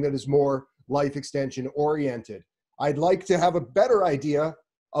something that is more life extension oriented. I'd like to have a better idea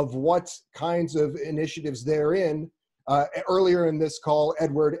of what kinds of initiatives they're in. Earlier in this call,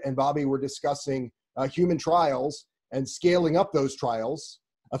 Edward and Bobby were discussing human trials and scaling up those trials,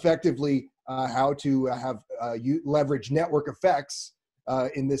 effectively how to have leverage network effects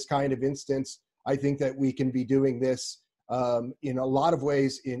in this kind of instance. I think that we can be doing this in a lot of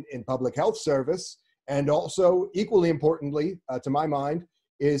ways in public health service, and also equally importantly, to my mind,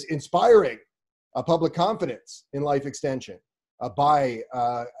 is inspiring public confidence in life extension by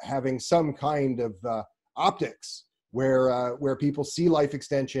having some kind of optics where people see life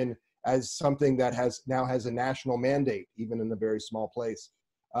extension as something that now has a national mandate, even in a very small place.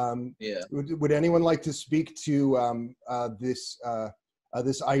 Would anyone like to speak to this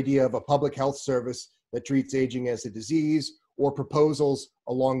idea of a public health service that treats aging as a disease, or proposals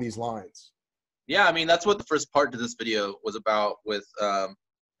along these lines? Yeah, I mean, that's what the first part to this video was about, with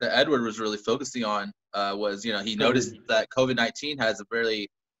that Edward was really focusing on, was, you know, he noticed that COVID-19 has a very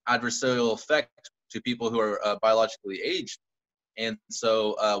adversarial effect to people who are biologically aged. And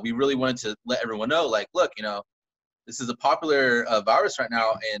so we really wanted to let everyone know, like, look, you know, this is a popular virus right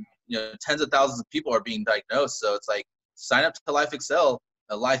now, and, you know, tens of thousands of people are being diagnosed. So it's like, sign up to LifeXL,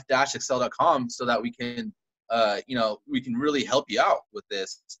 life-xl.com, so that we can, you know, we can really help you out with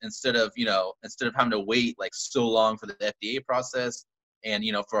this, instead of having to wait like so long for the FDA process, and,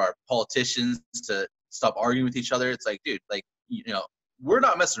 you know, for our politicians to stop arguing with each other. It's like, dude, like, you know, we're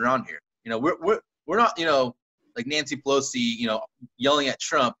not messing around here. You know, we're not, you know, like Nancy Pelosi, you know, yelling at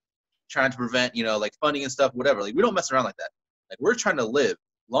Trump, trying to prevent, you know, like funding and stuff, whatever. Like, we don't mess around like that. Like, we're trying to live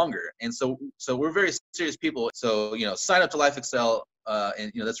longer. And so we're very serious people. So, you know, sign up to LifeXL,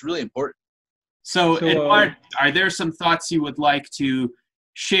 and, you know, that's really important. So Edouard, are there some thoughts you would like to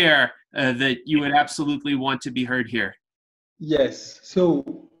share that you would absolutely want to be heard here? Yes.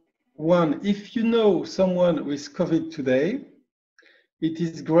 So one, if you know someone with COVID today, it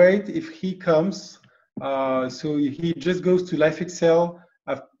is great if he comes. So he just goes to LifeXL.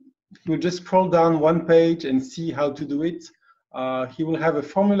 He will just scroll down one page and see how to do it. He will have a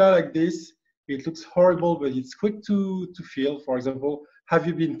formula like this. It looks horrible, but it's quick to fill. For example, have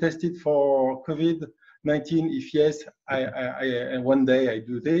you been tested for COVID-19? If yes, and one day I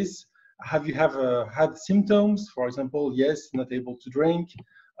do this. Have you had symptoms? For example, yes, not able to drink.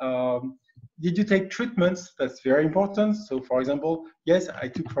 Did you take treatments? That's very important. So, for example, yes, I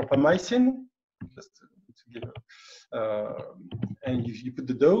took rapamycin, just to give and you put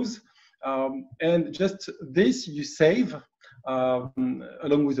the dose. And just this you save,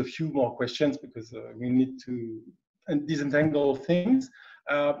 along with a few more questions, because we need to disentangle things.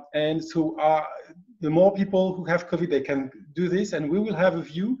 And so the more people who have COVID, they can do this, and we will have a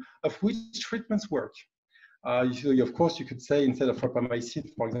view of which treatments work. Of course, you could say, instead of rapamycin,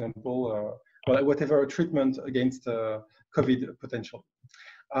 for example, or whatever treatment against COVID potential.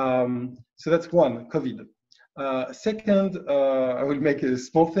 So that's one, COVID. Second, I will make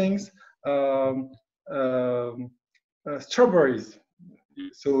small things. Strawberries.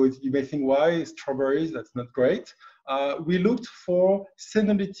 So you may think, why strawberries? That's not great. We looked for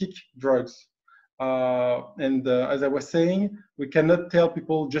senolytic drugs. And as I was saying, we cannot tell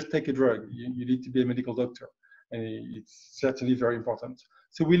people just take a drug. You need to be a medical doctor. And it's certainly very important.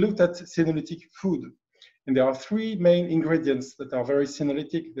 So we looked at senolytic food. And there are three main ingredients that are very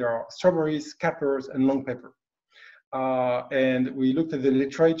senolytic. There are strawberries, capers, and long pepper. And we looked at the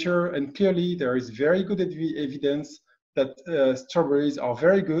literature, and clearly there is very good evidence that strawberries are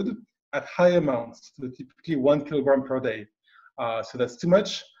very good at high amounts, so typically 1 kilogram per day. So that's too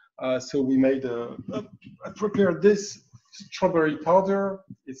much. So we made I prepared this strawberry powder.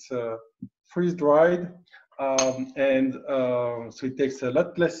 It's freeze dried, and so it takes a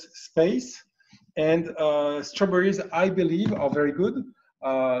lot less space. And strawberries, I believe, are very good.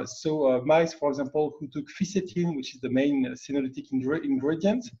 So mice, for example, who took fisetin, which is the main senolytic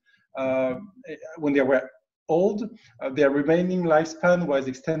ingredient, when they were old, their remaining lifespan was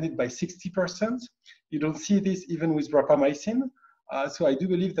extended by 60%. You don't see this even with rapamycin. So I do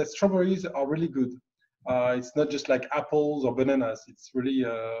believe that strawberries are really good. It's not just like apples or bananas. It's really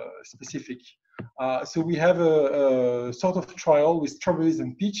specific. So we have a sort of trial with strawberries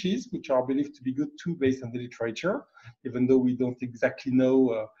and peaches, which are believed to be good too based on the literature, even though we don't exactly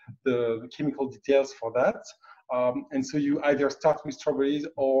know the chemical details for that. And so you either start with strawberries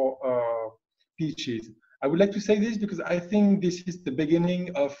or peaches. I would like to say this because I think this is the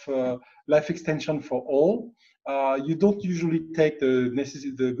beginning of life extension for all. You don't usually take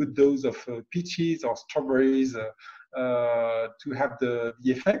the good dose of peaches or strawberries to have the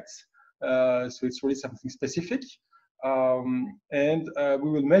effects. So it's really something specific. And we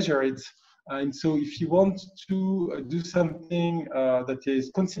will measure it. And so if you want to do something that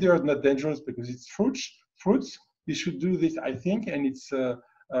is considered not dangerous because it's fruits, you should do this, I think, and it's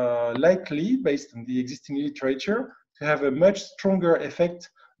likely, based on the existing literature, to have a much stronger effect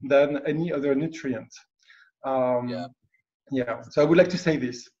than any other nutrient. Yeah, so I would like to say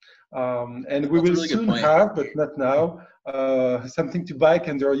this. And we will soon have, but not now, something to bike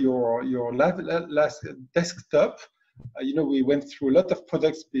under your last desktop. You know, we went through a lot of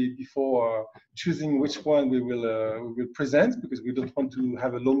products before choosing which one we will present, because we don't want to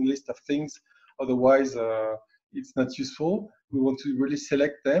have a long list of things. Otherwise, it's not useful. We want to really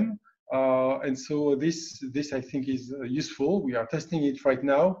select them. And so this I think is useful. We are testing it right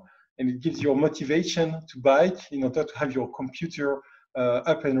now, and it gives you a motivation to bike in order to have your computer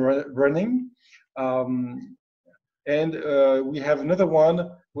up and running. And we have another one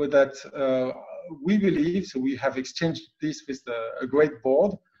with that we believe, so we have exchanged this with a great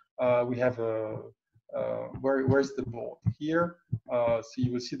board. We have where's the board? Here. So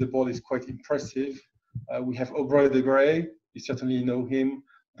you will see the board is quite impressive. We have Aubrey de Grey, you certainly know him.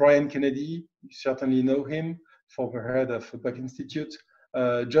 Brian Kennedy, you certainly know him, former head of Buck Institute.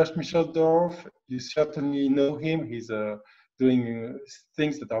 Josh Micheldorf, you certainly know him. He's doing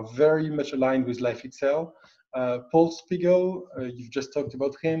things that are very much aligned with LifeXL. Paul Spiegel, you've just talked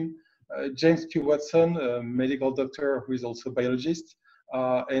about him. James Q. Watson, a medical doctor who is also a biologist.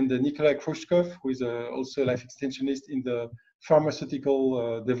 And Nikolai Khrushchev, who is also a life extensionist in the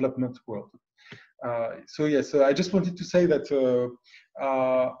pharmaceutical development world. So I just wanted to say that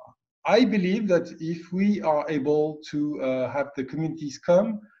I believe that if we are able to have the communities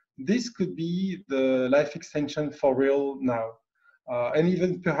come, this could be the life extension for real now. And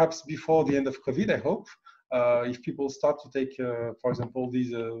even perhaps before the end of COVID, I hope, if people start to take, for example,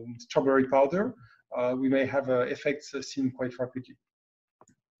 these strawberry powder, we may have effects seen quite rapidly.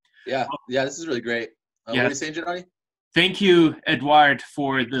 Yeah, this is really great. What are you saying, Gianni? Thank you, Edouard,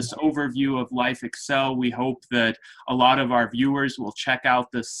 for this overview of LifeXL. We hope that a lot of our viewers will check out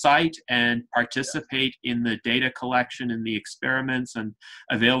the site and participate in the data collection and the experiments and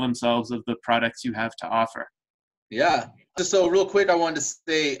avail themselves of the products you have to offer. Yeah. So real quick, I wanted to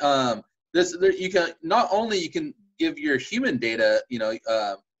say, you can not only you can give your human data,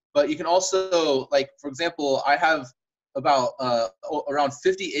 but you can also, like, for example, I have about around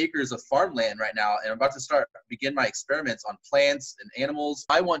 50 acres of farmland right now, and I'm about to begin my experiments on plants and animals.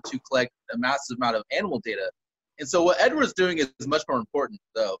 I want to collect a massive amount of animal data. And so what Edward's doing is much more important,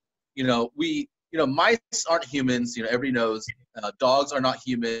 though. Mice aren't humans, everybody knows. Dogs are not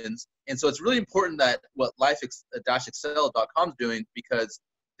humans. And so it's really important that what life-excel.com is doing, because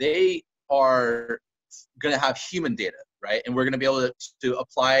they are going to have human data, right? And we're going to be able to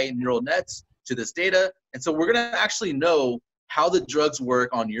apply neural nets to this data. And so we're going to actually know how the drugs work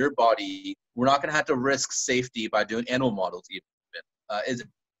on your body. We're not going to have to risk safety by doing animal models even.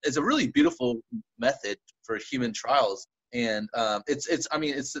 It's a really beautiful method for human trials. And it's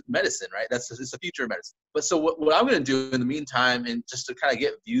medicine, right? It's a future of medicine. But so what I'm going to do in the meantime, and just to kind of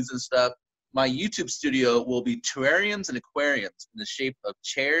get views and stuff, my YouTube studio will be terrariums and aquariums in the shape of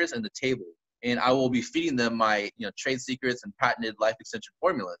chairs and the table. And I will be feeding them my trade secrets and patented life extension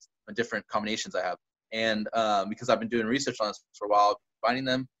formulas and different combinations I have. And because I've been doing research on this for a while, finding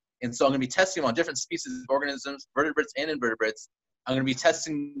them. And so I'm going to be testing them on different species of organisms, vertebrates and invertebrates. I'm going to be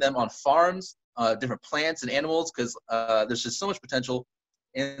testing them on farms, different plants and animals, because there's just so much potential.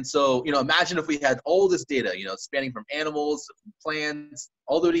 And so, imagine if we had all this data, spanning from animals, from plants,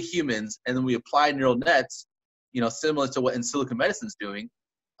 all the way to humans, and then we apply neural nets, similar to what in silico medicine's doing.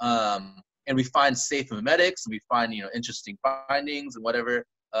 And we find safe mimetics, and we find, interesting findings and whatever.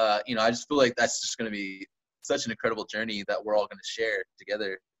 I just feel like that's just going to be such an incredible journey that we're all going to share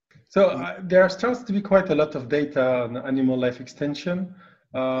together. So there starts to be quite a lot of data on animal life extension.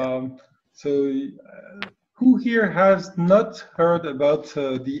 Who here has not heard about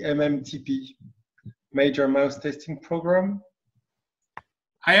the MMTP, Major Mouse Testing Program?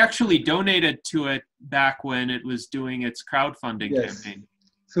 I actually donated to it back when it was doing its crowdfunding campaign.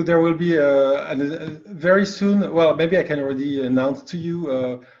 So there will be very soon, well, maybe I can already announce to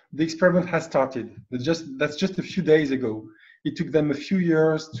you, the experiment has started. That's just a few days ago. It took them a few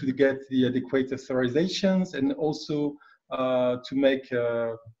years to get the adequate authorizations and also to make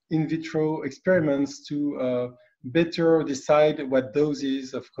in vitro experiments to better decide what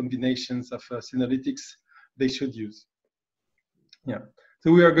doses of combinations of senolytics they should use. Yeah,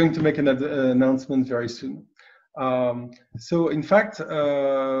 so we are going to make another announcement very soon. So in fact,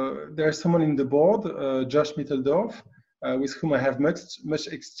 there's someone in the board, Josh Mitteldorf, with whom I have much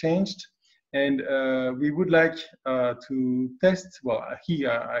exchanged. And we would like to test, well,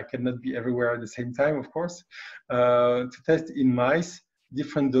 I cannot be everywhere at the same time, of course, to test in mice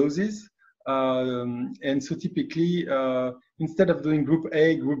different doses. And so typically, instead of doing group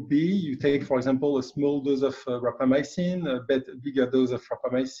A, group B, you take, for example, a small dose of rapamycin, a bigger dose of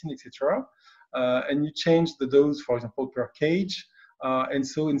rapamycin, etc. And you change the dose, for example, per cage. And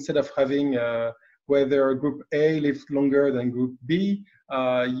so instead of having whether group A lives longer than group B,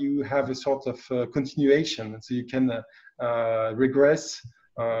 you have a sort of continuation. So you can regress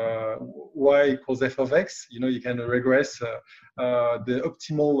y equals f of x. You know, you can regress the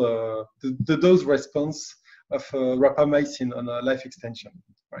optimal, the dose response of rapamycin on a life extension,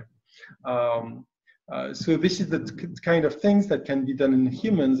 right? So this is the kind of things that can be done in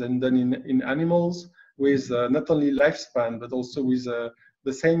humans and done in animals with not only lifespan, but also with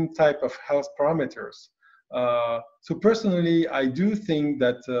the same type of health parameters. So personally, I do think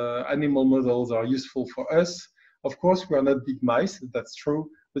that animal models are useful for us. Of course, we are not big mice, that's true,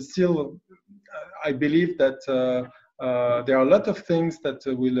 but still, I believe that there are a lot of things that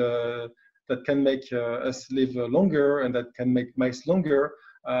that can make us live longer and that can make mice longer,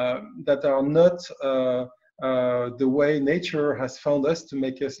 that are not the way nature has found us to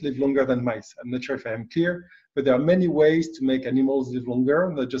make us live longer than mice. I'm not sure if I am clear, but there are many ways to make animals live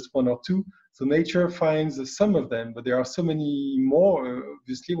longer, not just one or two. So nature finds some of them, but there are so many more,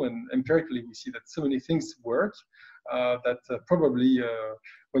 obviously, when empirically we see that so many things work, that probably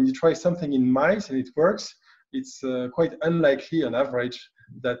when you try something in mice and it works, it's quite unlikely on average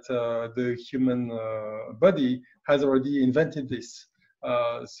that the human body has already invented this.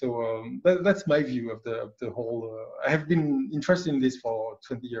 So that's my view of the whole. I have been interested in this for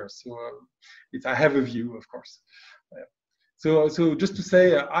 20 years, so I have a view, of course. So just to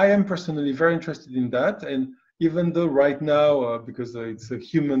say, I am personally very interested in that, and even though right now, because it's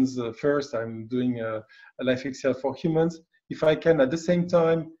humans first, I'm doing a Life Excel for humans. If I can at the same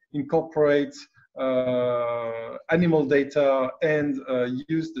time incorporate animal data and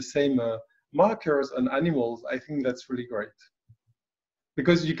use the same markers on animals, I think that's really great.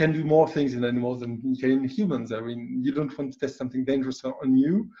 Because you can do more things in animals than you can in humans. I mean, you don't want to test something dangerous on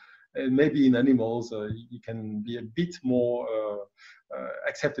you. And maybe in animals, you can be a bit more,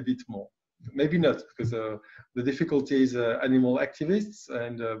 accept a bit more. Maybe not, because the difficulty is animal activists,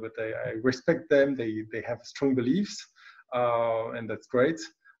 and but I respect them. They have strong beliefs, and that's great.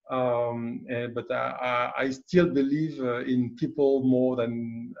 But I still believe in people more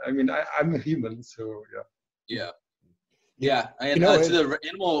than, I mean, I'm a human, so yeah. Yeah. Yeah, and to the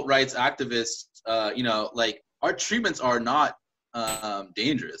animal rights activists, you know, like our treatments are not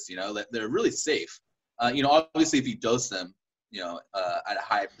dangerous. You know, they're really safe. You know, obviously, if you dose them, you know, at a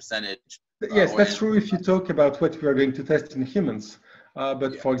high percentage. Yes, that's true. If you talk about what we are going to test in humans,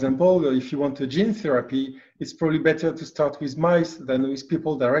 but for example, if you want a gene therapy, it's probably better to start with mice than with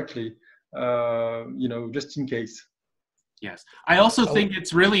people directly. You know, just in case. Yes, I also think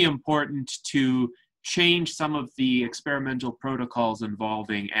it's really important to change some of the experimental protocols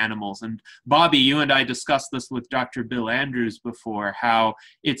involving animals. And Bobby, you and I discussed this with Dr. Bill Andrews before, how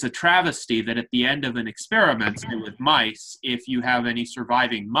it's a travesty that at the end of an experiment, say with mice, if you have any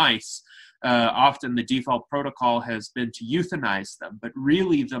surviving mice, often the default protocol has been to euthanize them. But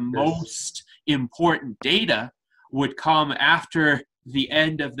really the most important data would come after the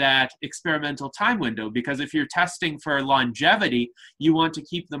end of that experimental time window, because if you're testing for longevity, you want to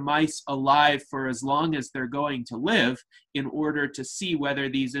keep the mice alive for as long as they're going to live in order to see whether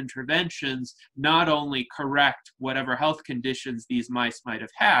these interventions not only correct whatever health conditions these mice might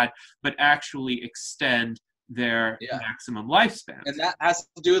have had, but actually extend their maximum lifespan. And that has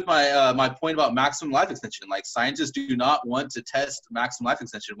to do with my my point about maximum life extension. Like, scientists do not want to test maximum life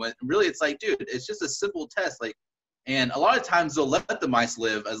extension when really it's like, dude, it's just a simple test. Like, and a lot of times they'll let the mice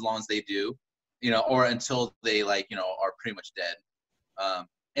live as long as they do, you know, or until they, like, you know, are pretty much dead.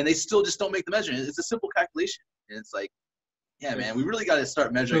 And they still just don't make the measurement. It's a simple calculation. And it's like, yeah, man, we really got to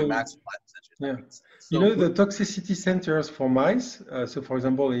start measuring maximum life extension. Yeah. So, you know, the toxicity centers for mice. So, for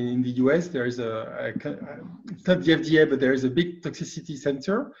example, in the US, there is it's not the FDA, but there is a big toxicity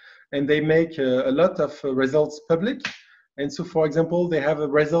center, and they make a lot of results public. And so, for example, they have a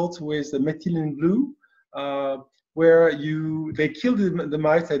result with the methylene blue, where they kill the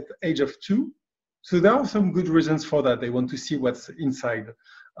mice at the age of 2. So there are some good reasons for that. They want to see what's inside.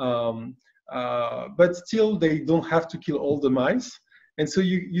 But still, they don't have to kill all the mice. And so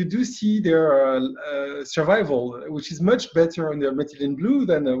you do see their survival, which is much better under methylene blue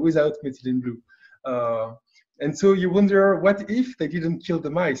than without methylene blue. And so you wonder, what if they didn't kill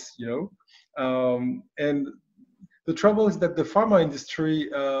the mice, And the trouble is that the pharma industry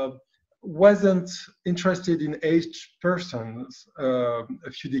wasn't interested in aged persons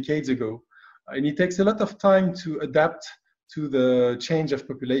a few decades ago. And it takes a lot of time to adapt to the change of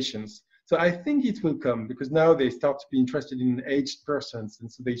populations. So I think it will come, because now they start to be interested in aged persons,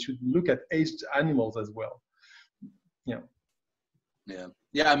 and so they should look at aged animals as well. Yeah.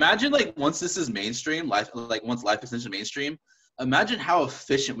 Imagine once this is mainstream, once life extension is mainstream, imagine how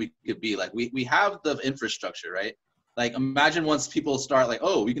efficient we could be. We have the infrastructure, right? Imagine once people start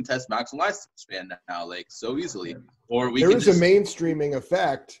we can test maximum lifespan now, so easily. Or there is a mainstreaming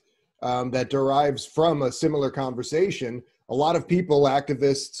effect that derives from a similar conversation. A lot of people,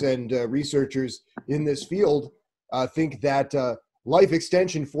 activists and researchers in this field, think that life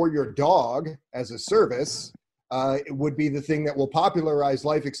extension for your dog as a service would be the thing that will popularize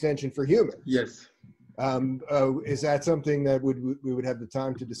life extension for humans. Yes. Is that something that we would have the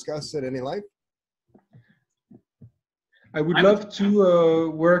time to discuss at any length? I would love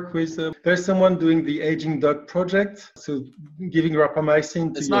to work with. There's someone doing the aging dog project, so giving rapamycin to your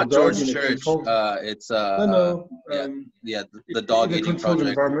dog. It's not George Church. It's the dog aging project.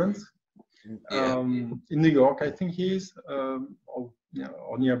 Environment. In New York, I think he is, or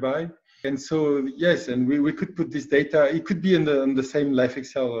nearby. And so yes, and we could put this data. It could be in the same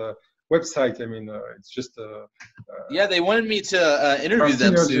LifeXcel website. I mean, it's just. They wanted me to interview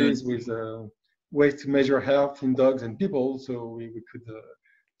them soon. With ways to measure health in dogs and people, so we could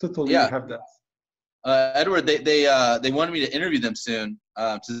totally have that. Edouard, they wanted me to interview them soon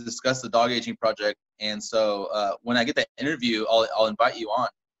to discuss the dog aging project, and so when I get that interview, I'll invite you on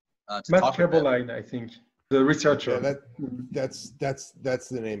to Matt talk about Caroline, I think, the researcher. Yeah, that's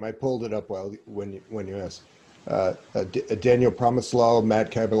the name. I pulled it up when you asked. Daniel Promislau, Matt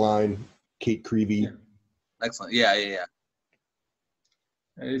Caroline, Kate Creevy. Yeah. Excellent. Yeah.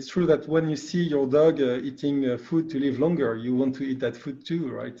 It's true that when you see your dog eating food to live longer, you want to eat that food too,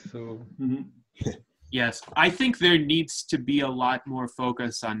 right? So. Yes, I think there needs to be a lot more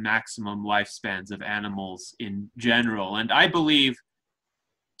focus on maximum lifespans of animals in general. And I believe,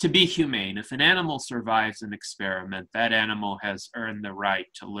 to be humane, if an animal survives an experiment, that animal has earned the right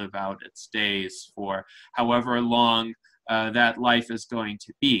to live out its days for however long that life is going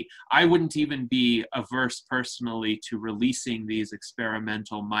to be. I wouldn't even be averse personally to releasing these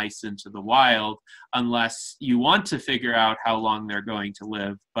experimental mice into the wild unless you want to figure out how long they're going to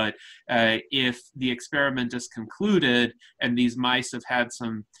live. But if the experiment is concluded and these mice have had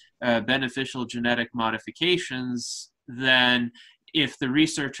some beneficial genetic modifications, then if the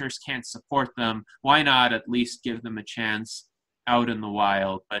researchers can't support them, why not at least give them a chance out in the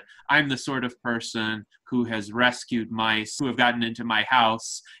wild? But I'm the sort of person who has rescued mice who have gotten into my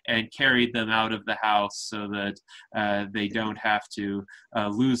house and carried them out of the house so that they don't have to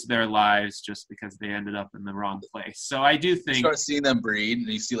lose their lives just because they ended up in the wrong place. So I do think— You start seeing them breed and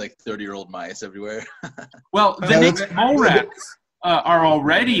you see 30-year-old mice everywhere. Well, the naked mole rats are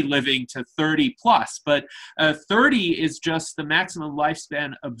already living to 30 plus, but 30 is just the maximum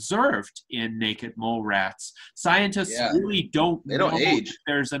lifespan observed in naked mole rats. Scientists really don't age. If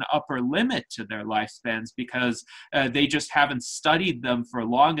there's an upper limit to their lifespans because they just haven't studied them for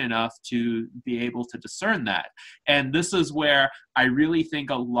long enough to be able to discern that. And this is where I really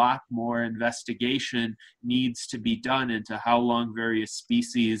think a lot more investigation needs to be done into how long various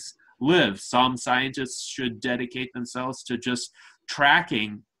species live. Some scientists should dedicate themselves to just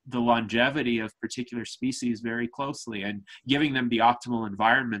tracking the longevity of particular species very closely and giving them the optimal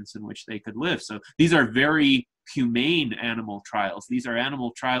environments in which they could live. So these are very humane animal trials. These are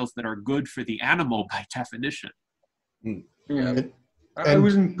animal trials that are good for the animal by definition. Yeah. I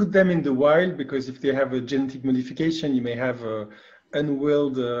wouldn't put them in the wild because if they have a genetic modification, you may have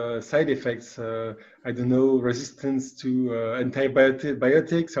unwilled side effects. I don't know, resistance to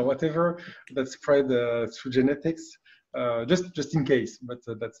antibiotics or whatever that spread through genetics. Just in case, but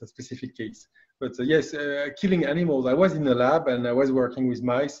that's a specific case. But yes, killing animals. I was in a lab and I was working with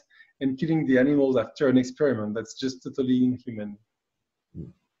mice, and killing the animals after an experiment, that's just totally inhuman.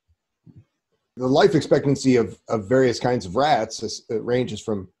 The life expectancy of various kinds of rats ranges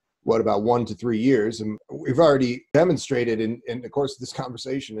from about 1 to 3 years. And we've already demonstrated in the course of this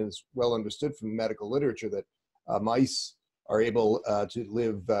conversation, and it's well understood from medical literature, that mice are able to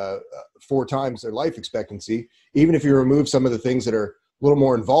live 4 times their life expectancy. Even if you remove some of the things that are a little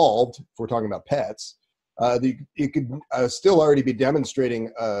more involved, if we're talking about pets, you could still already be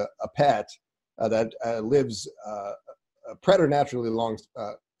demonstrating a pet that lives a preternaturally long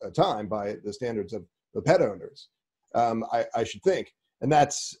time by the standards of the pet owners. I should think, and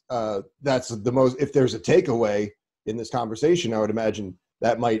that's the most. If there's a takeaway in this conversation, I would imagine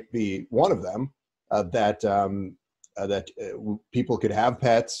that might be one of them. That people could have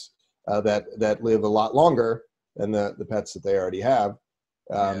pets that live a lot longer than the pets that they already have.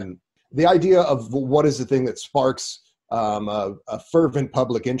 The idea of what is the thing that sparks a fervent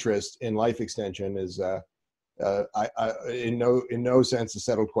public interest in life extension is in no sense a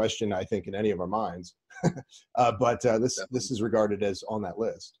settled question, I think, in any of our minds. But this is regarded as on that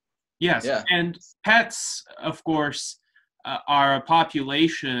list. Yes, and pets, of course, are a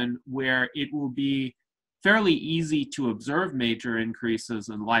population where it will be fairly easy to observe major increases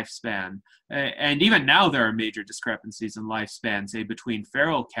in lifespan. And even now there are major discrepancies in lifespan, say between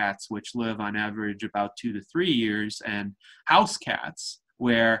feral cats, which live on average about 2 to 3 years, and house cats,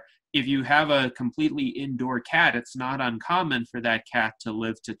 where if you have a completely indoor cat, it's not uncommon for that cat to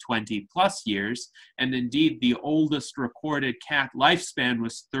live to 20 plus years. And indeed, the oldest recorded cat lifespan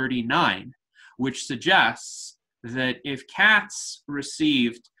was 39, which suggests that if cats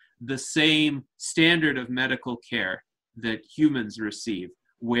received the same standard of medical care that humans receive,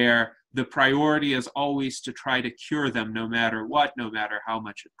 where the priority is always to try to cure them no matter what, no matter how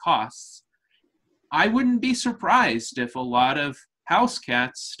much it costs, I wouldn't be surprised if a lot of house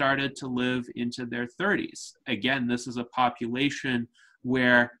cats started to live into their 30s. Again, this is a population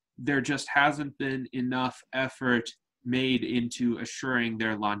where there just hasn't been enough effort made into assuring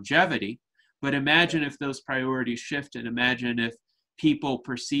their longevity. But imagine if those priorities shifted. Imagine if people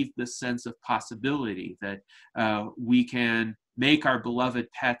perceive this sense of possibility that we can make our beloved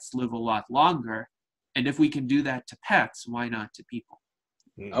pets live a lot longer. And if we can do that to pets, why not to people?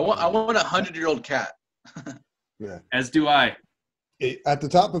 I want a 100-year-old cat. Yeah. As do I. At the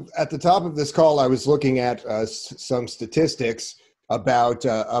top of this call, I was looking at some statistics about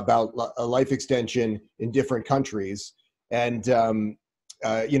life extension in different countries, and so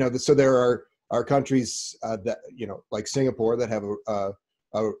there are countries that like Singapore that have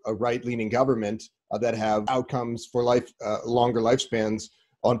a right-leaning government that have outcomes for longer lifespans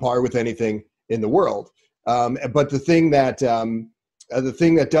on par with anything in the world. But the thing that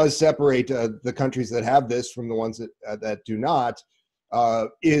does separate the countries that have this from the ones that do not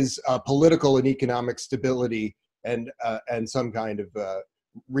is political and economic stability and some kind of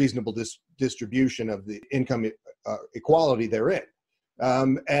reasonable distribution of the income equality therein.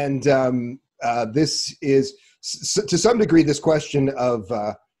 This is, to some degree, this question of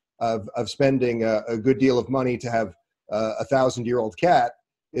spending a good deal of money to have a 1,000-year-old cat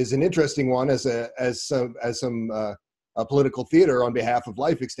is an interesting one as some political theater on behalf of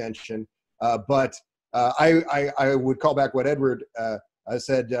life extension. But I would call back what Edward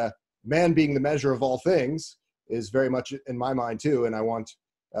said. Man being the measure of all things is very much in my mind too, and I want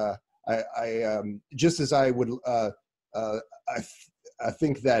just as I would I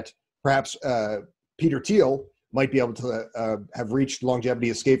think that perhaps Peter Thiel might be able to have reached longevity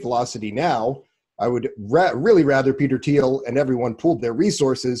escape velocity now. I would really rather Peter Thiel and everyone pooled their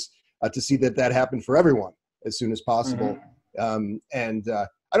resources to see that happened for everyone as soon as possible. Mm-hmm.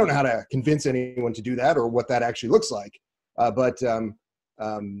 I don't know how to convince anyone to do that or what that actually looks like. But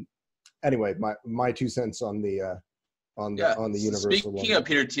anyway, my 2 cents on the universal. Speaking of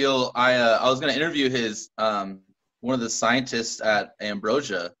Peter Thiel, I was going to interview his one of the scientists at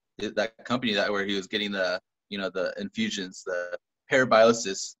Ambrosia, that company where he was getting the infusions, the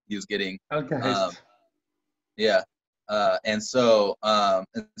parabiosis he was getting. Okay. And so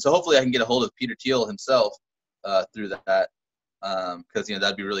hopefully I can get a hold of Peter Thiel himself through that, because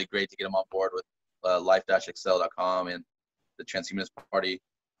that'd be really great to get him on board with life-excel.com and the Transhumanist Party,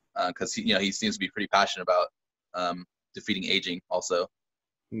 because he seems to be pretty passionate about defeating aging also.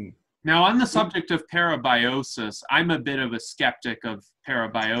 Now, on the subject of parabiosis, I'm a bit of a skeptic of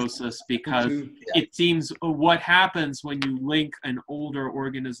parabiosis because it seems what happens when you link an older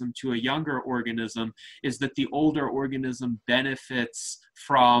organism to a younger organism is that the older organism benefits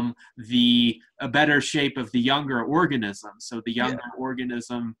from a better shape of the younger organism. So the younger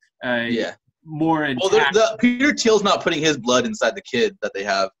organism more intact. Well, Peter Thiel's not putting his blood inside the kid that they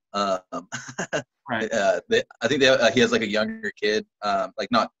have. Right. I think he has like a younger kid,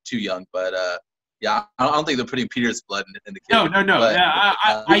 like not too young, but I don't think they're putting Peter's blood in the kid. No. But,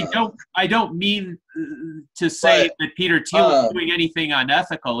 I don't mean to say that Peter Thiel is doing anything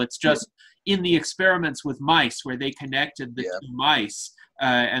unethical. It's just in the experiments with mice, where they connected the two mice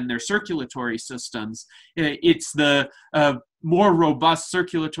and their circulatory systems, it's the more robust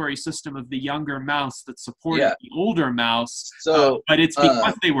circulatory system of the younger mouse that supported the older mouse. So, but it's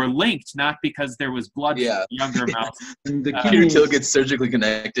because they were linked, not because there was blood from the younger mouse. Peter Thiel gets surgically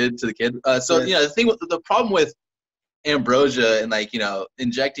connected to the kid. The problem with ambrosia and, like, you know,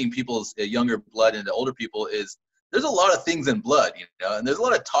 injecting people's younger blood into older people is there's a lot of things in blood, you know, and there's a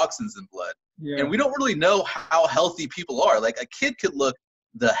lot of toxins in blood. And we don't really know how healthy people are. Like, a kid could look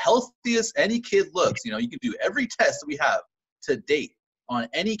the healthiest any kid looks. You know, you can do every test that we have to date on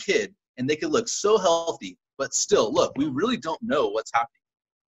any kid, and they could look so healthy, but still, look, we really don't know what's happening.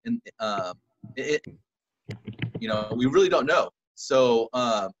 And you know, we really don't know. So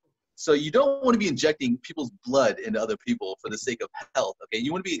so you don't want to be injecting people's blood into other people for the sake of health. Okay,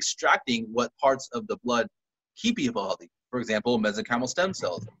 you want to be extracting what parts of the blood keep people healthy. For example, mesenchymal stem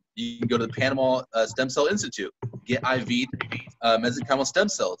cells. You can go to the Panama Stem Cell Institute, get IV'd mesenchymal stem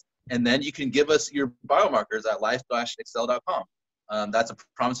cells, and then you can give us your biomarkers at life-excel.com. That's a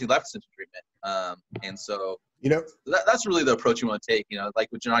promising life extension treatment. And so, you know, that's really the approach you want to take. You know, like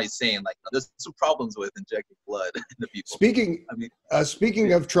what Gennadi's saying, like, there's some problems with injecting blood into people.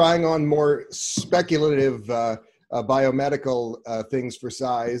 Speaking of trying on more speculative biomedical things for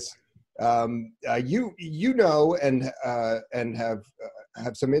size, you know, and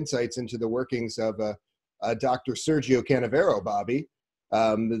have some insights into the workings of Dr. Sergio Canavero, Bobby,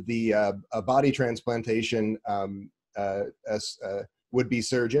 the body transplantation would-be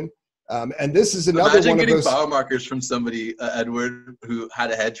surgeon. And this is another Imagine one of those biomarkers from somebody, Edward, who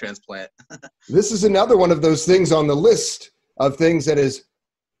had a head transplant. This is another one of those things on the list of things that has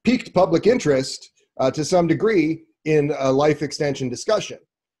piqued public interest to some degree in a life extension discussion.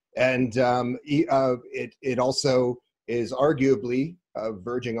 And it also is arguably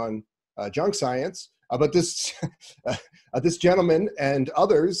verging on junk science. But this this gentleman and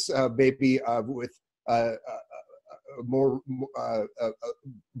others, maybe with more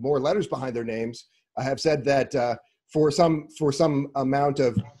letters behind their names, have said that for some amount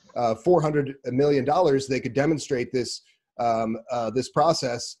of $400 million, they could demonstrate this this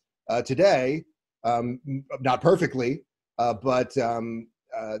process today, not perfectly, but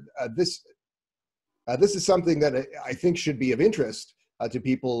this is something that I think should be of interest to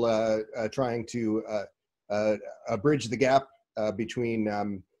people trying to bridge the gap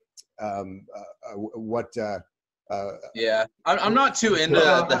between what. I'm not too into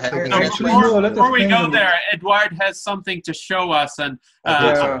the head. Before we go there, Edouard has something to show us, and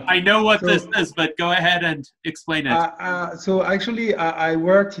I know what this is, but go ahead and explain it. So actually, I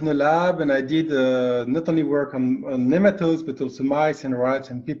worked in a lab, and I did not only work on nematodes, but also mice and rats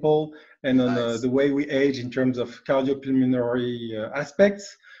and people, and on the way we age in terms of cardiopulmonary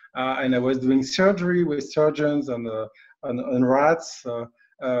aspects. And I was doing surgery with surgeons on rats.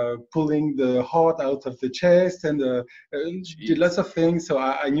 Pulling the heart out of the chest, and did lots of things. So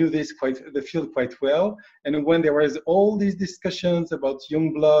I knew the field quite well. And when there was all these discussions about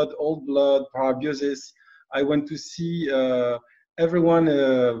young blood, old blood, parabiosis, I went to see everyone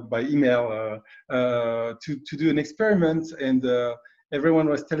by email to do an experiment, and everyone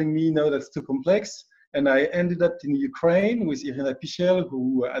was telling me, no, that's too complex. And I ended up in Ukraine with Irina Pichel,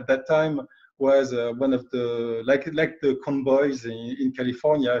 who at that time was one of the, like the convoys in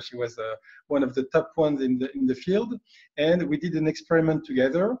California. She was one of the top ones in the field, and we did an experiment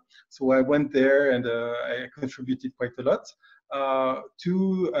together. So I went there, and I contributed quite a lot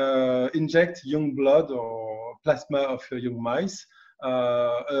to inject young blood or plasma of young mice,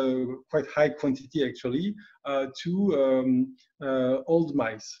 quite high quantity actually, to old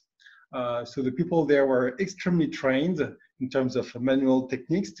mice. So the people there were extremely trained in terms of manual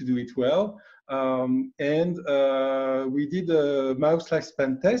techniques to do it well. And we did mouse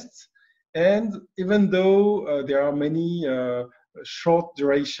lifespan tests. And even though there are many short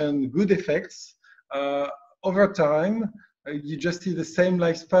duration good effects, over time, you just see the same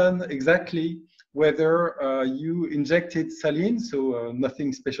lifespan exactly, whether you injected saline, so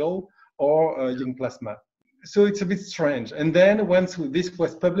nothing special, or young plasma. So it's a bit strange. And then once this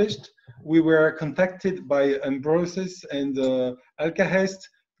was published, we were contacted by Ambrosis and Alcahest,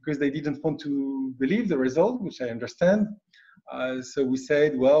 because they didn't want to believe the result, which I understand. So we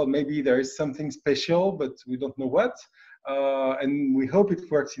said, well, maybe there is something special, but we don't know what. And we hope it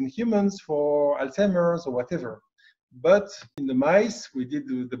works in humans for Alzheimer's or whatever. But in the mice, we did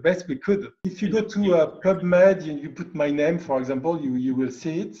the best we could. If you go to PubMed, you put my name, for example, you will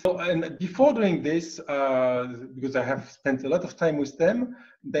see it. So, and before doing this, because I have spent a lot of time with them,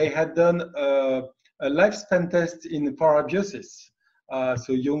 they had done a lifespan test in parabiosis.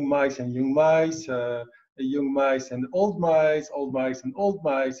 So young mice and young mice, young mice and old mice and old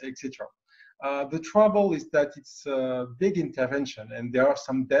mice, etc. The trouble is that it's a big intervention, and there are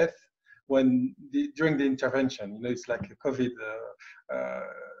some deaths during the intervention. You know, it's like a COVID.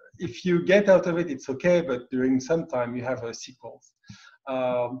 If you get out of it, it's okay, but during some time you have sequels.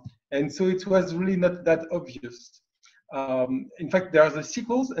 And so it was really not that obvious. In fact, there are the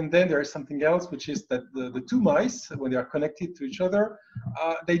sequels, and then there is something else, which is that the two mice, when they are connected to each other,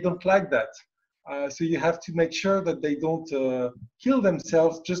 they don't like that. So you have to make sure that they don't kill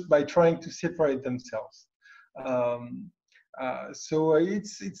themselves just by trying to separate themselves. So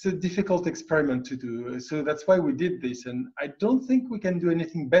it's a difficult experiment to do. So that's why we did this. And I don't think we can do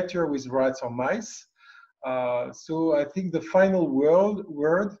anything better with rats or mice. So I think the final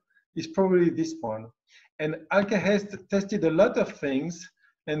word is probably this one. And Alka has tested a lot of things.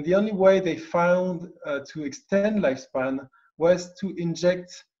 And the only way they found to extend lifespan was to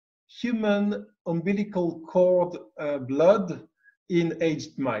inject human umbilical cord blood in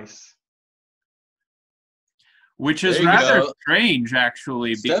aged mice. Which is rather strange,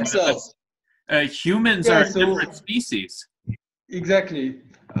 actually, Stem cells. Humans are a different species. Exactly.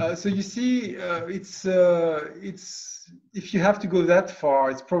 So you see, it's if you have to go that far,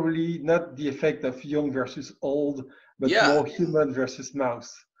 it's probably not the effect of young versus old, but more human versus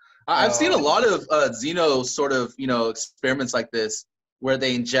mouse. I've seen a lot of xeno sort of experiments like this, where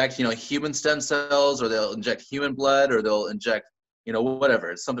they inject human stem cells, or they'll inject human blood, or they'll inject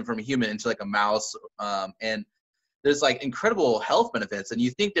whatever, something from a human into like a mouse, and there's like incredible health benefits, and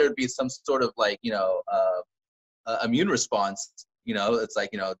you think there would be some sort of like immune response. It's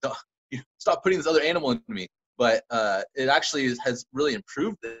like don't stop putting this other animal into me, but it actually has really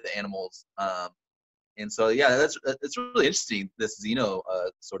improved the animals, and so it's really interesting, this xeno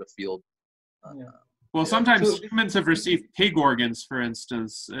sort of field. Well, sometimes humans have received pig organs, for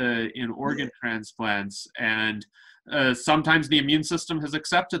instance, in organ transplants, and sometimes the immune system has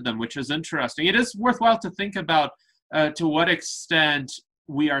accepted them, which is interesting. It is worthwhile to think about to what extent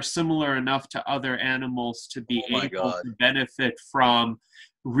we are similar enough to other animals to be able to benefit from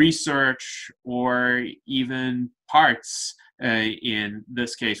research, or even parts in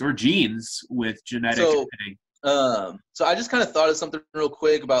this case, or genes with genetic editing. So I just kind of thought of something real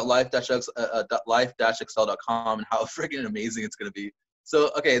quick about life-excel.com and how freaking amazing it's going to be. So,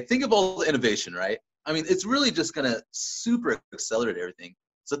 okay, think of all the innovation, right? I mean, it's really just going to super accelerate everything.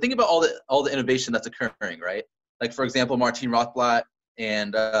 So think about all the innovation that's occurring, right? Like, for example, Martine Rothblatt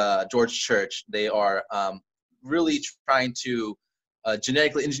and George Church, they are really trying to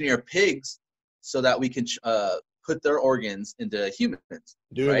genetically engineer pigs so that we can put their organs into humans,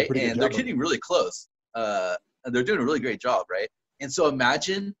 right? And they're getting really close. And they're doing a really great job, right? And so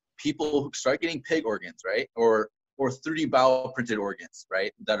imagine people who start getting pig organs, right? Or 3D bioprinted organs,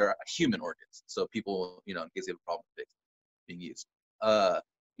 right? That are human organs. So people, in case they have a problem with pigs being used.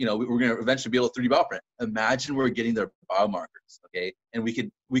 We're going to eventually be able to 3D bioprint. Imagine we're getting their biomarkers, okay? And we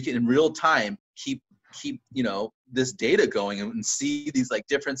can in real time keep this data going and see these like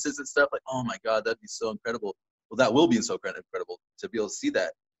differences and stuff. Like, oh my God, that'd be so incredible. Well, that will be so incredible to be able to see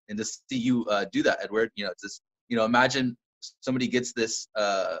that. And to see you do that, Edward, just imagine somebody gets this,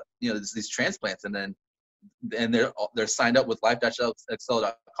 these transplants, and they're signed up with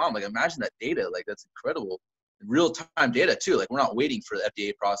life-excel.com. Like, imagine that data. Like, that's incredible. Real-time data too. Like, we're not waiting for the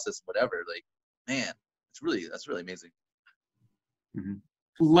FDA process, whatever. Like, man, that's really amazing. Mm-hmm.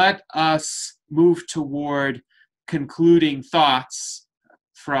 Let us move toward concluding thoughts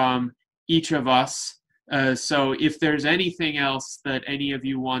from each of us. So if there's anything else that any of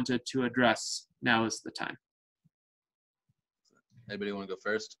you wanted to address, now is the time. Anybody want to go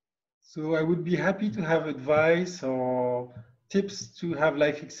first? So I would be happy to have advice or tips to have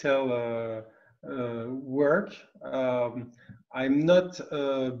LifeXcel work. I'm not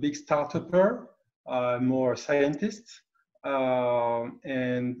a big startupper, I'm more a scientist.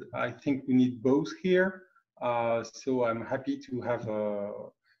 And I think we need both here. So I'm happy to have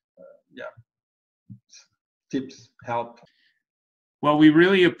tips, help. Well, we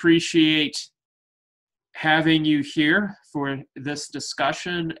really appreciate having you here for this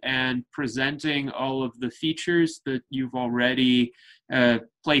discussion and presenting all of the features that you've already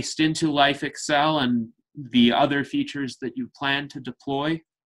placed into LifeXcel and the other features that you plan to deploy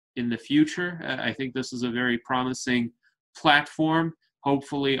in the future. I think this is a very promising platform.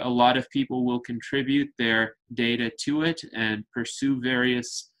 Hopefully a lot of people will contribute their data to it and pursue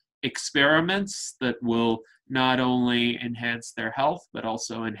various experiments that will not only enhance their health, but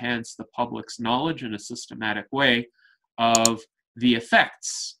also enhance the public's knowledge in a systematic way of the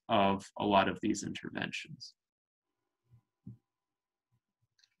effects of a lot of these interventions.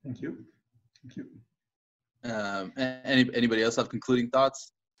 Thank you. Thank you. Anybody else have concluding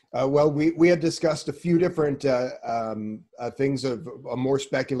thoughts? Well, we had discussed a few different things of a more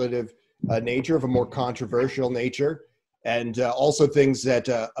speculative nature, of a more controversial nature, and also things that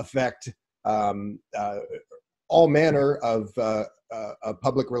affect all manner of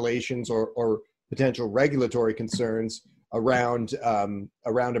public relations or potential regulatory concerns around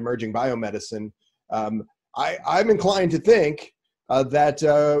emerging biomedicine. I'm inclined to think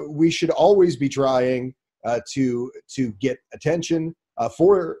that we should always be trying to get attention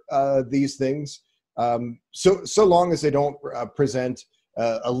for these things, so long as they don't present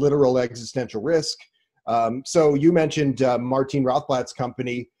a literal existential risk. So you mentioned Martin Rothblatt's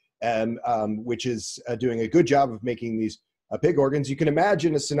company, which is doing a good job of making these pig organs. You can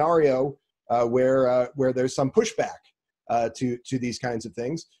imagine a scenario where there's some pushback to these kinds of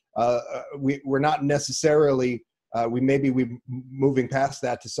things. We're not necessarily we're moving past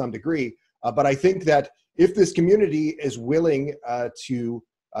that to some degree, but I think that if this community is willing to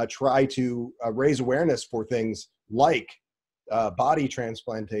try to raise awareness for things like body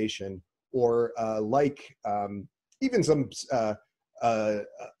transplantation, or like even some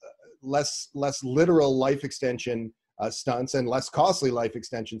less literal life extension stunts and less costly life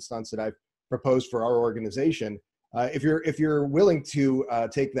extension stunts that I've proposed for our organization, if you're willing to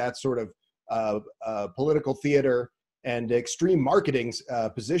take that sort of political theater and extreme marketing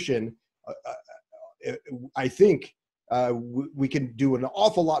position, I think we can do an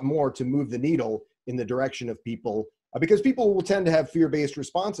awful lot more to move the needle in the direction of people, because people will tend to have fear-based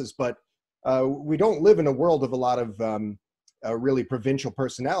responses, but we don't live in a world of a lot of really provincial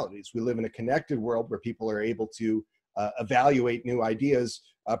personalities. We live in a connected world where people are able to evaluate new ideas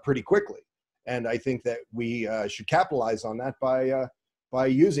pretty quickly. And I think that we should capitalize on that by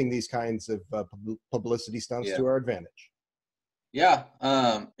using these kinds of publicity stunts to our advantage. Yeah,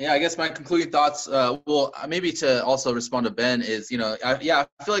 I guess my concluding thoughts, well, maybe to also respond to Ben is, I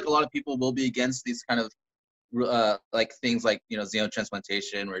feel like a lot of people will be against these kind of like things like,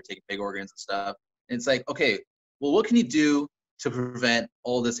 xenotransplantation, where you're taking pig organs and stuff. And it's like, okay, well, what can you do to prevent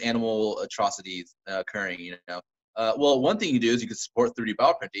all this animal atrocities occurring? Well, one thing you do is you can support 3D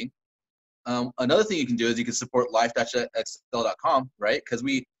bioprinting. Another thing you can do is you can support life-xl.com, right? Because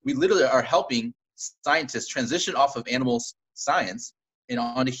we literally are helping scientists transition off of animals science and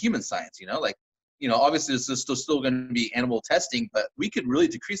onto human science. Obviously there's still going to be animal testing, but we could really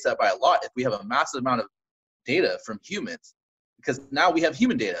decrease that by a lot if we have a massive amount of data from humans, because now we have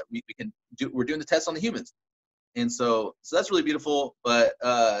human data. We're doing the tests on the humans, and so that's really beautiful. But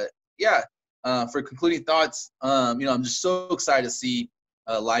for concluding thoughts, I'm just so excited to see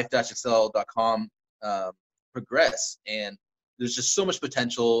life-xl.com progress, and there's just so much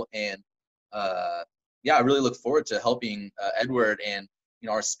potential. And I really look forward to helping Edward and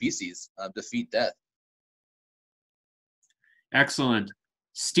our species defeat death. Excellent.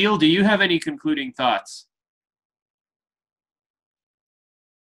 Steele, do you have any concluding thoughts?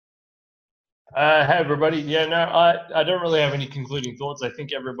 Hey everybody. Yeah, no, I don't really have any concluding thoughts. I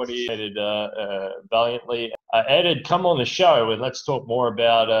think everybody did valiantly. Ed, come on the show and let's talk more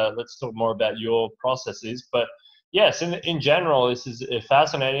about your processes. But yes, in general, this is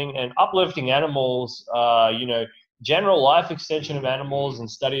fascinating and uplifting animals. General life extension of animals and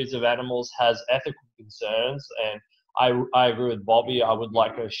studies of animals has ethical concerns, and I agree with Bobby. I would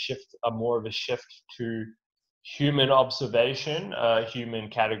like more of a shift to human observation, human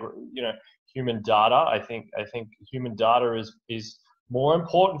category, human data. I think human data is more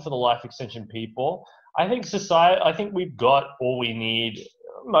important for the life extension people. I think we've got all we need,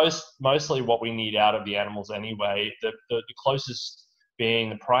 mostly what we need out of the animals anyway. The closest being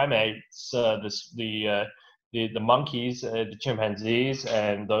the primates, the monkeys, the chimpanzees,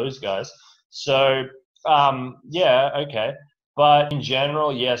 and those guys. So okay. But in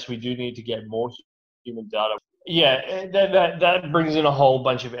general, yes, we do need to get more human data. Yeah, that brings in a whole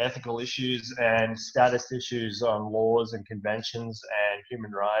bunch of ethical issues and status issues on laws and conventions and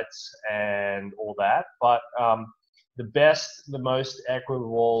human rights and all that. But the best, the most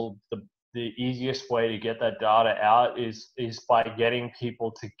equitable, the easiest way to get that data out is by getting people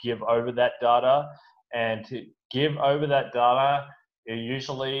to give over that data. And to give over that data,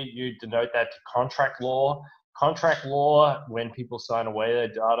 usually you denote that to contract law. Contract law, when people sign away their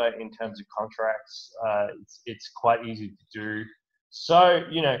data in terms of contracts, it's quite easy to do. So,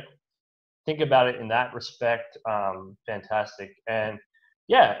 think about it in that respect. Fantastic. And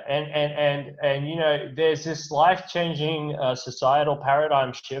there's this life-changing societal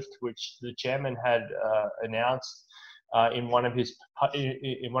paradigm shift, which the chairman had announced in one of these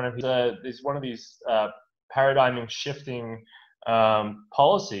paradigm shifting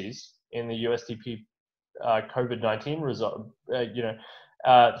policies in the USDP COVID-19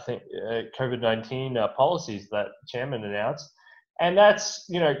 COVID-19 policies that Chairman announced. And that's,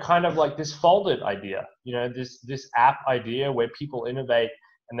 kind of like this folded idea, this app idea where people innovate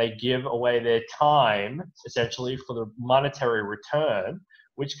and they give away their time essentially for the monetary return,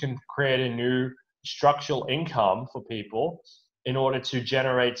 which can create a new structural income for people in order to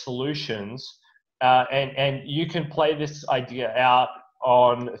generate solutions. And you can play this idea out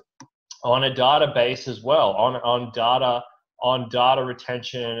on a database as well, on data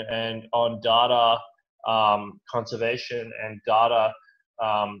retention and on data conservation and data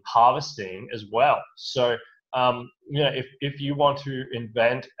harvesting as well. So, if you want to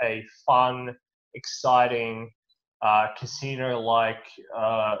invent a fun, exciting, casino-like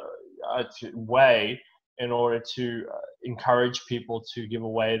way in order to encourage people to give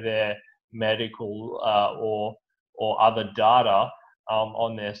away their medical or other data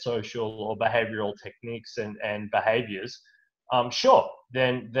on their social or behavioral techniques and behaviors, sure,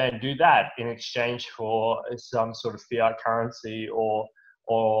 then do that in exchange for some sort of fiat currency or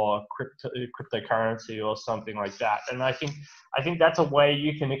cryptocurrency or something like that. And I think that's a way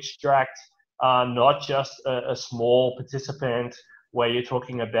you can extract not just a small participant where you're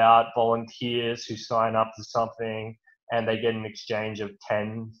talking about volunteers who sign up to something and they get an exchange of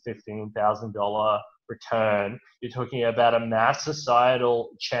 $10,000–$15,000 return. You're talking about a mass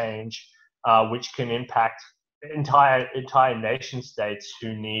societal change which can impact entire nation states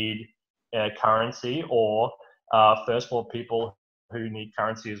who need currency, or first world people who need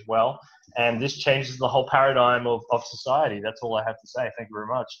currency as well. And this changes the whole paradigm of society. That's all I have to say. Thank you very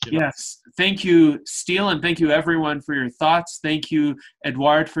much. Yes. Thank you, Steele, and thank you everyone for your thoughts. Thank you,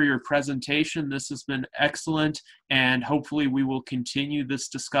 Edouard, for your presentation. This has been excellent, and hopefully we will continue this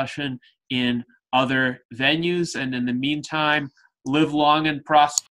discussion in other venues. And in the meantime, live long and prosper.